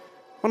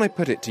 When I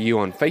put it to you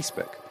on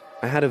Facebook,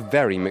 I had a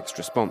very mixed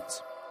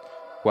response.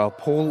 While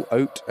Paul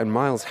Oates and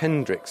Miles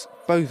Hendricks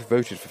both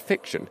voted for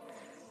fiction,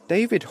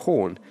 David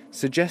Horn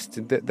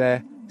suggested that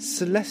they're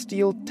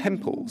celestial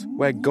temples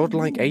where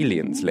godlike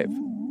aliens live.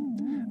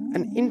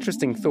 An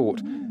interesting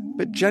thought,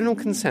 but general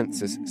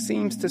consensus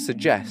seems to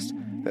suggest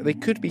that they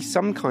could be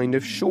some kind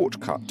of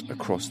shortcut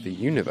across the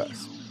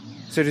universe.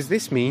 So does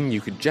this mean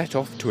you could jet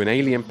off to an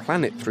alien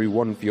planet through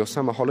one for your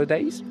summer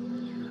holidays?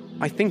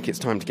 I think it's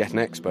time to get an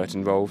expert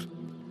involved.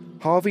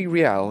 Harvey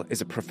Riel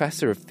is a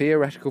professor of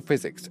theoretical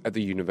physics at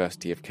the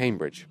University of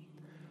Cambridge.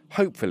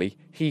 Hopefully,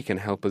 he can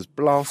help us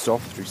blast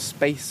off through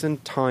space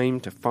and time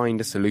to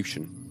find a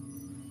solution.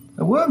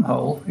 A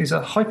wormhole is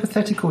a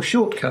hypothetical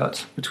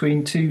shortcut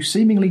between two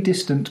seemingly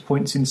distant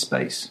points in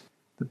space.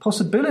 The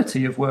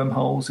possibility of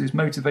wormholes is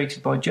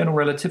motivated by general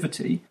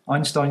relativity,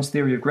 Einstein's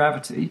theory of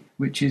gravity,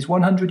 which is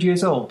 100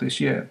 years old this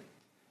year.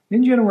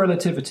 In general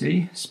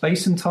relativity,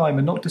 space and time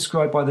are not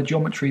described by the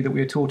geometry that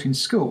we are taught in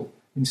school.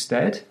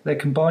 Instead, they're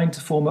combined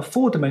to form a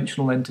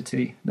four-dimensional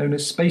entity known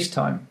as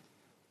space-time.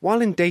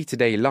 While in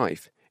day-to-day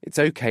life, it's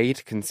okay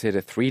to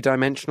consider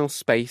three-dimensional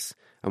space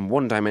and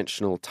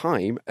one-dimensional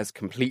time as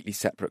completely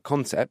separate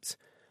concepts,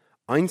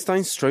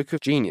 Einstein's stroke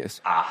of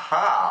genius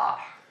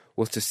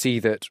was to see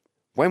that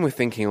when we're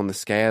thinking on the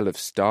scale of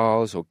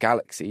stars or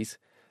galaxies,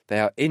 they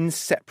are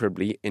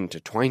inseparably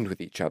intertwined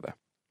with each other.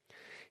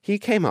 He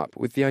came up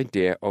with the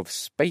idea of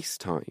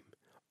space-time,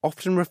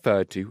 often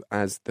referred to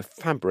as the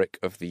fabric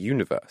of the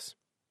universe.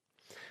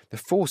 The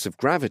force of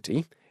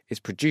gravity is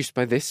produced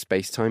by this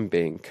space-time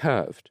being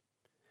curved.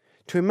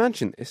 To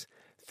imagine this,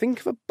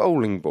 think of a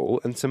bowling ball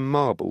and some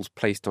marbles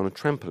placed on a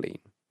trampoline.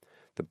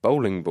 The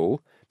bowling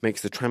ball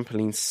makes the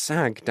trampoline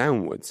sag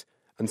downwards,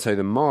 and so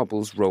the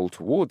marbles roll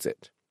towards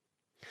it.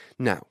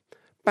 Now,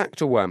 back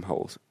to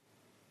wormholes.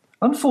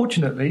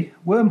 Unfortunately,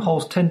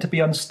 wormholes tend to be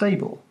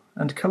unstable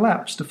and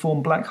collapse to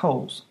form black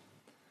holes.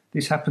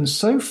 This happens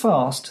so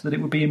fast that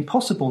it would be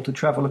impossible to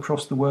travel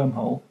across the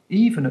wormhole,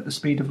 even at the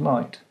speed of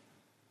light.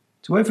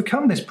 To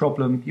overcome this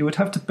problem, you would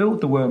have to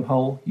build the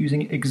wormhole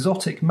using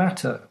exotic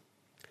matter.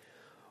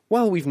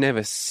 While we've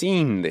never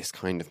seen this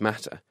kind of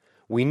matter,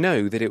 we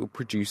know that it will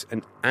produce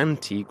an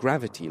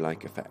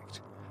anti-gravity-like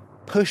effect,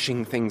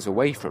 pushing things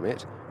away from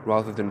it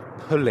rather than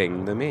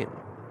pulling them in.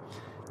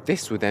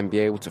 This would then be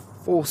able to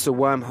force a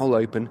wormhole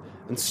open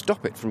and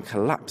stop it from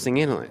collapsing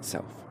in on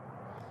itself.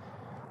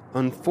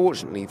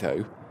 Unfortunately,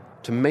 though,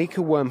 to make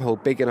a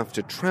wormhole big enough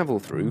to travel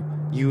through,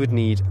 you would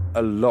need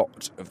a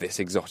lot of this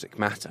exotic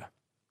matter.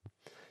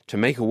 To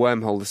make a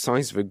wormhole the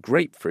size of a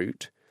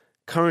grapefruit,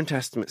 current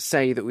estimates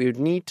say that we would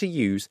need to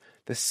use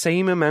the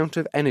same amount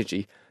of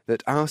energy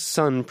that our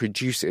sun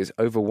produces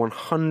over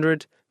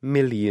 100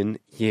 million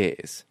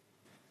years.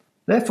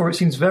 Therefore, it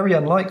seems very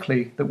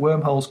unlikely that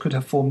wormholes could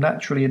have formed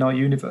naturally in our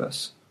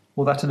universe,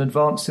 or that an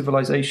advanced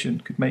civilization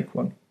could make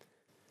one.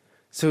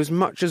 So as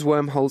much as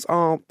wormholes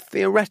are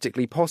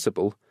theoretically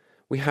possible,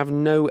 we have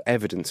no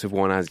evidence of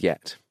one as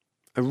yet.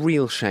 A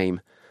real shame.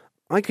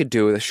 I could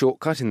do with a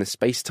shortcut in the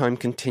space-time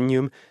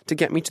continuum to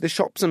get me to the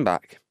shops and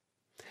back.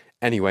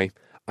 Anyway,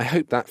 I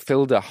hope that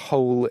filled a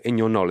hole in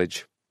your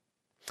knowledge.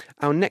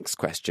 Our next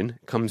question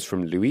comes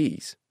from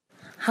Louise.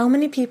 How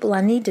many people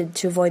are needed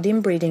to avoid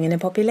inbreeding in a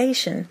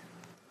population?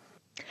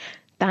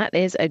 That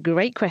is a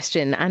great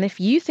question, and if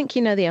you think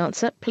you know the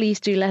answer, please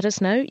do let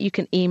us know. You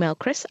can email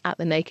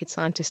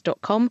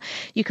chris@thenakedscientist.com.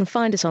 You can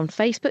find us on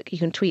Facebook, you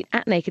can tweet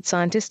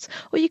 @NakedScientists,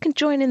 or you can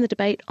join in the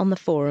debate on the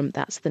forum.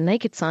 That's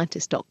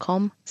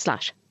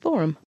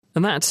thenakedscientist.com/forum.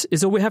 And that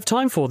is all we have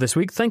time for this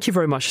week. Thank you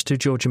very much to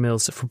Georgia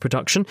Mills for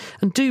production.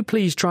 And do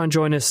please try and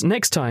join us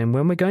next time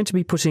when we're going to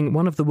be putting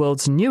one of the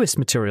world's newest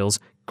materials,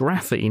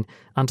 graphene,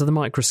 under the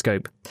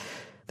microscope.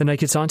 The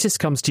Naked Scientist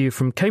comes to you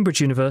from Cambridge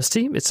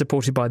University. It's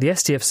supported by the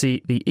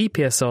STFC, the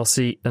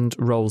EPSRC and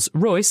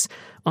Rolls-Royce.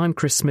 I'm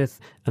Chris Smith,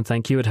 and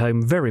thank you at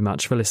home very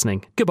much for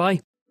listening. Goodbye.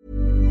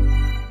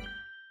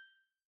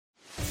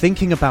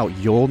 Thinking about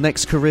your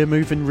next career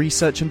move in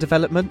research and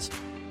development?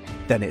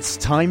 Then it's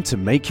time to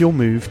make your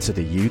move to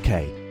the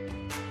UK.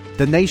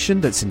 The nation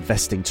that's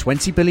investing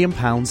 £20 billion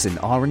in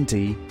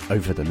R&D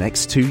over the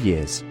next 2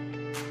 years.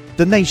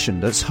 The nation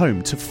that's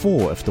home to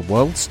 4 of the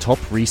world's top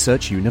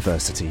research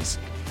universities.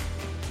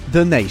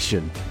 The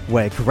nation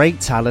where great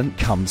talent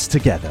comes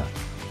together.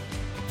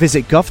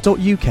 Visit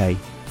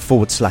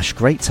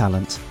gov.uk/great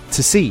talent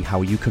to see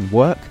how you can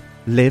work,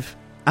 live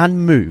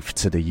and move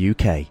to the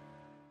UK.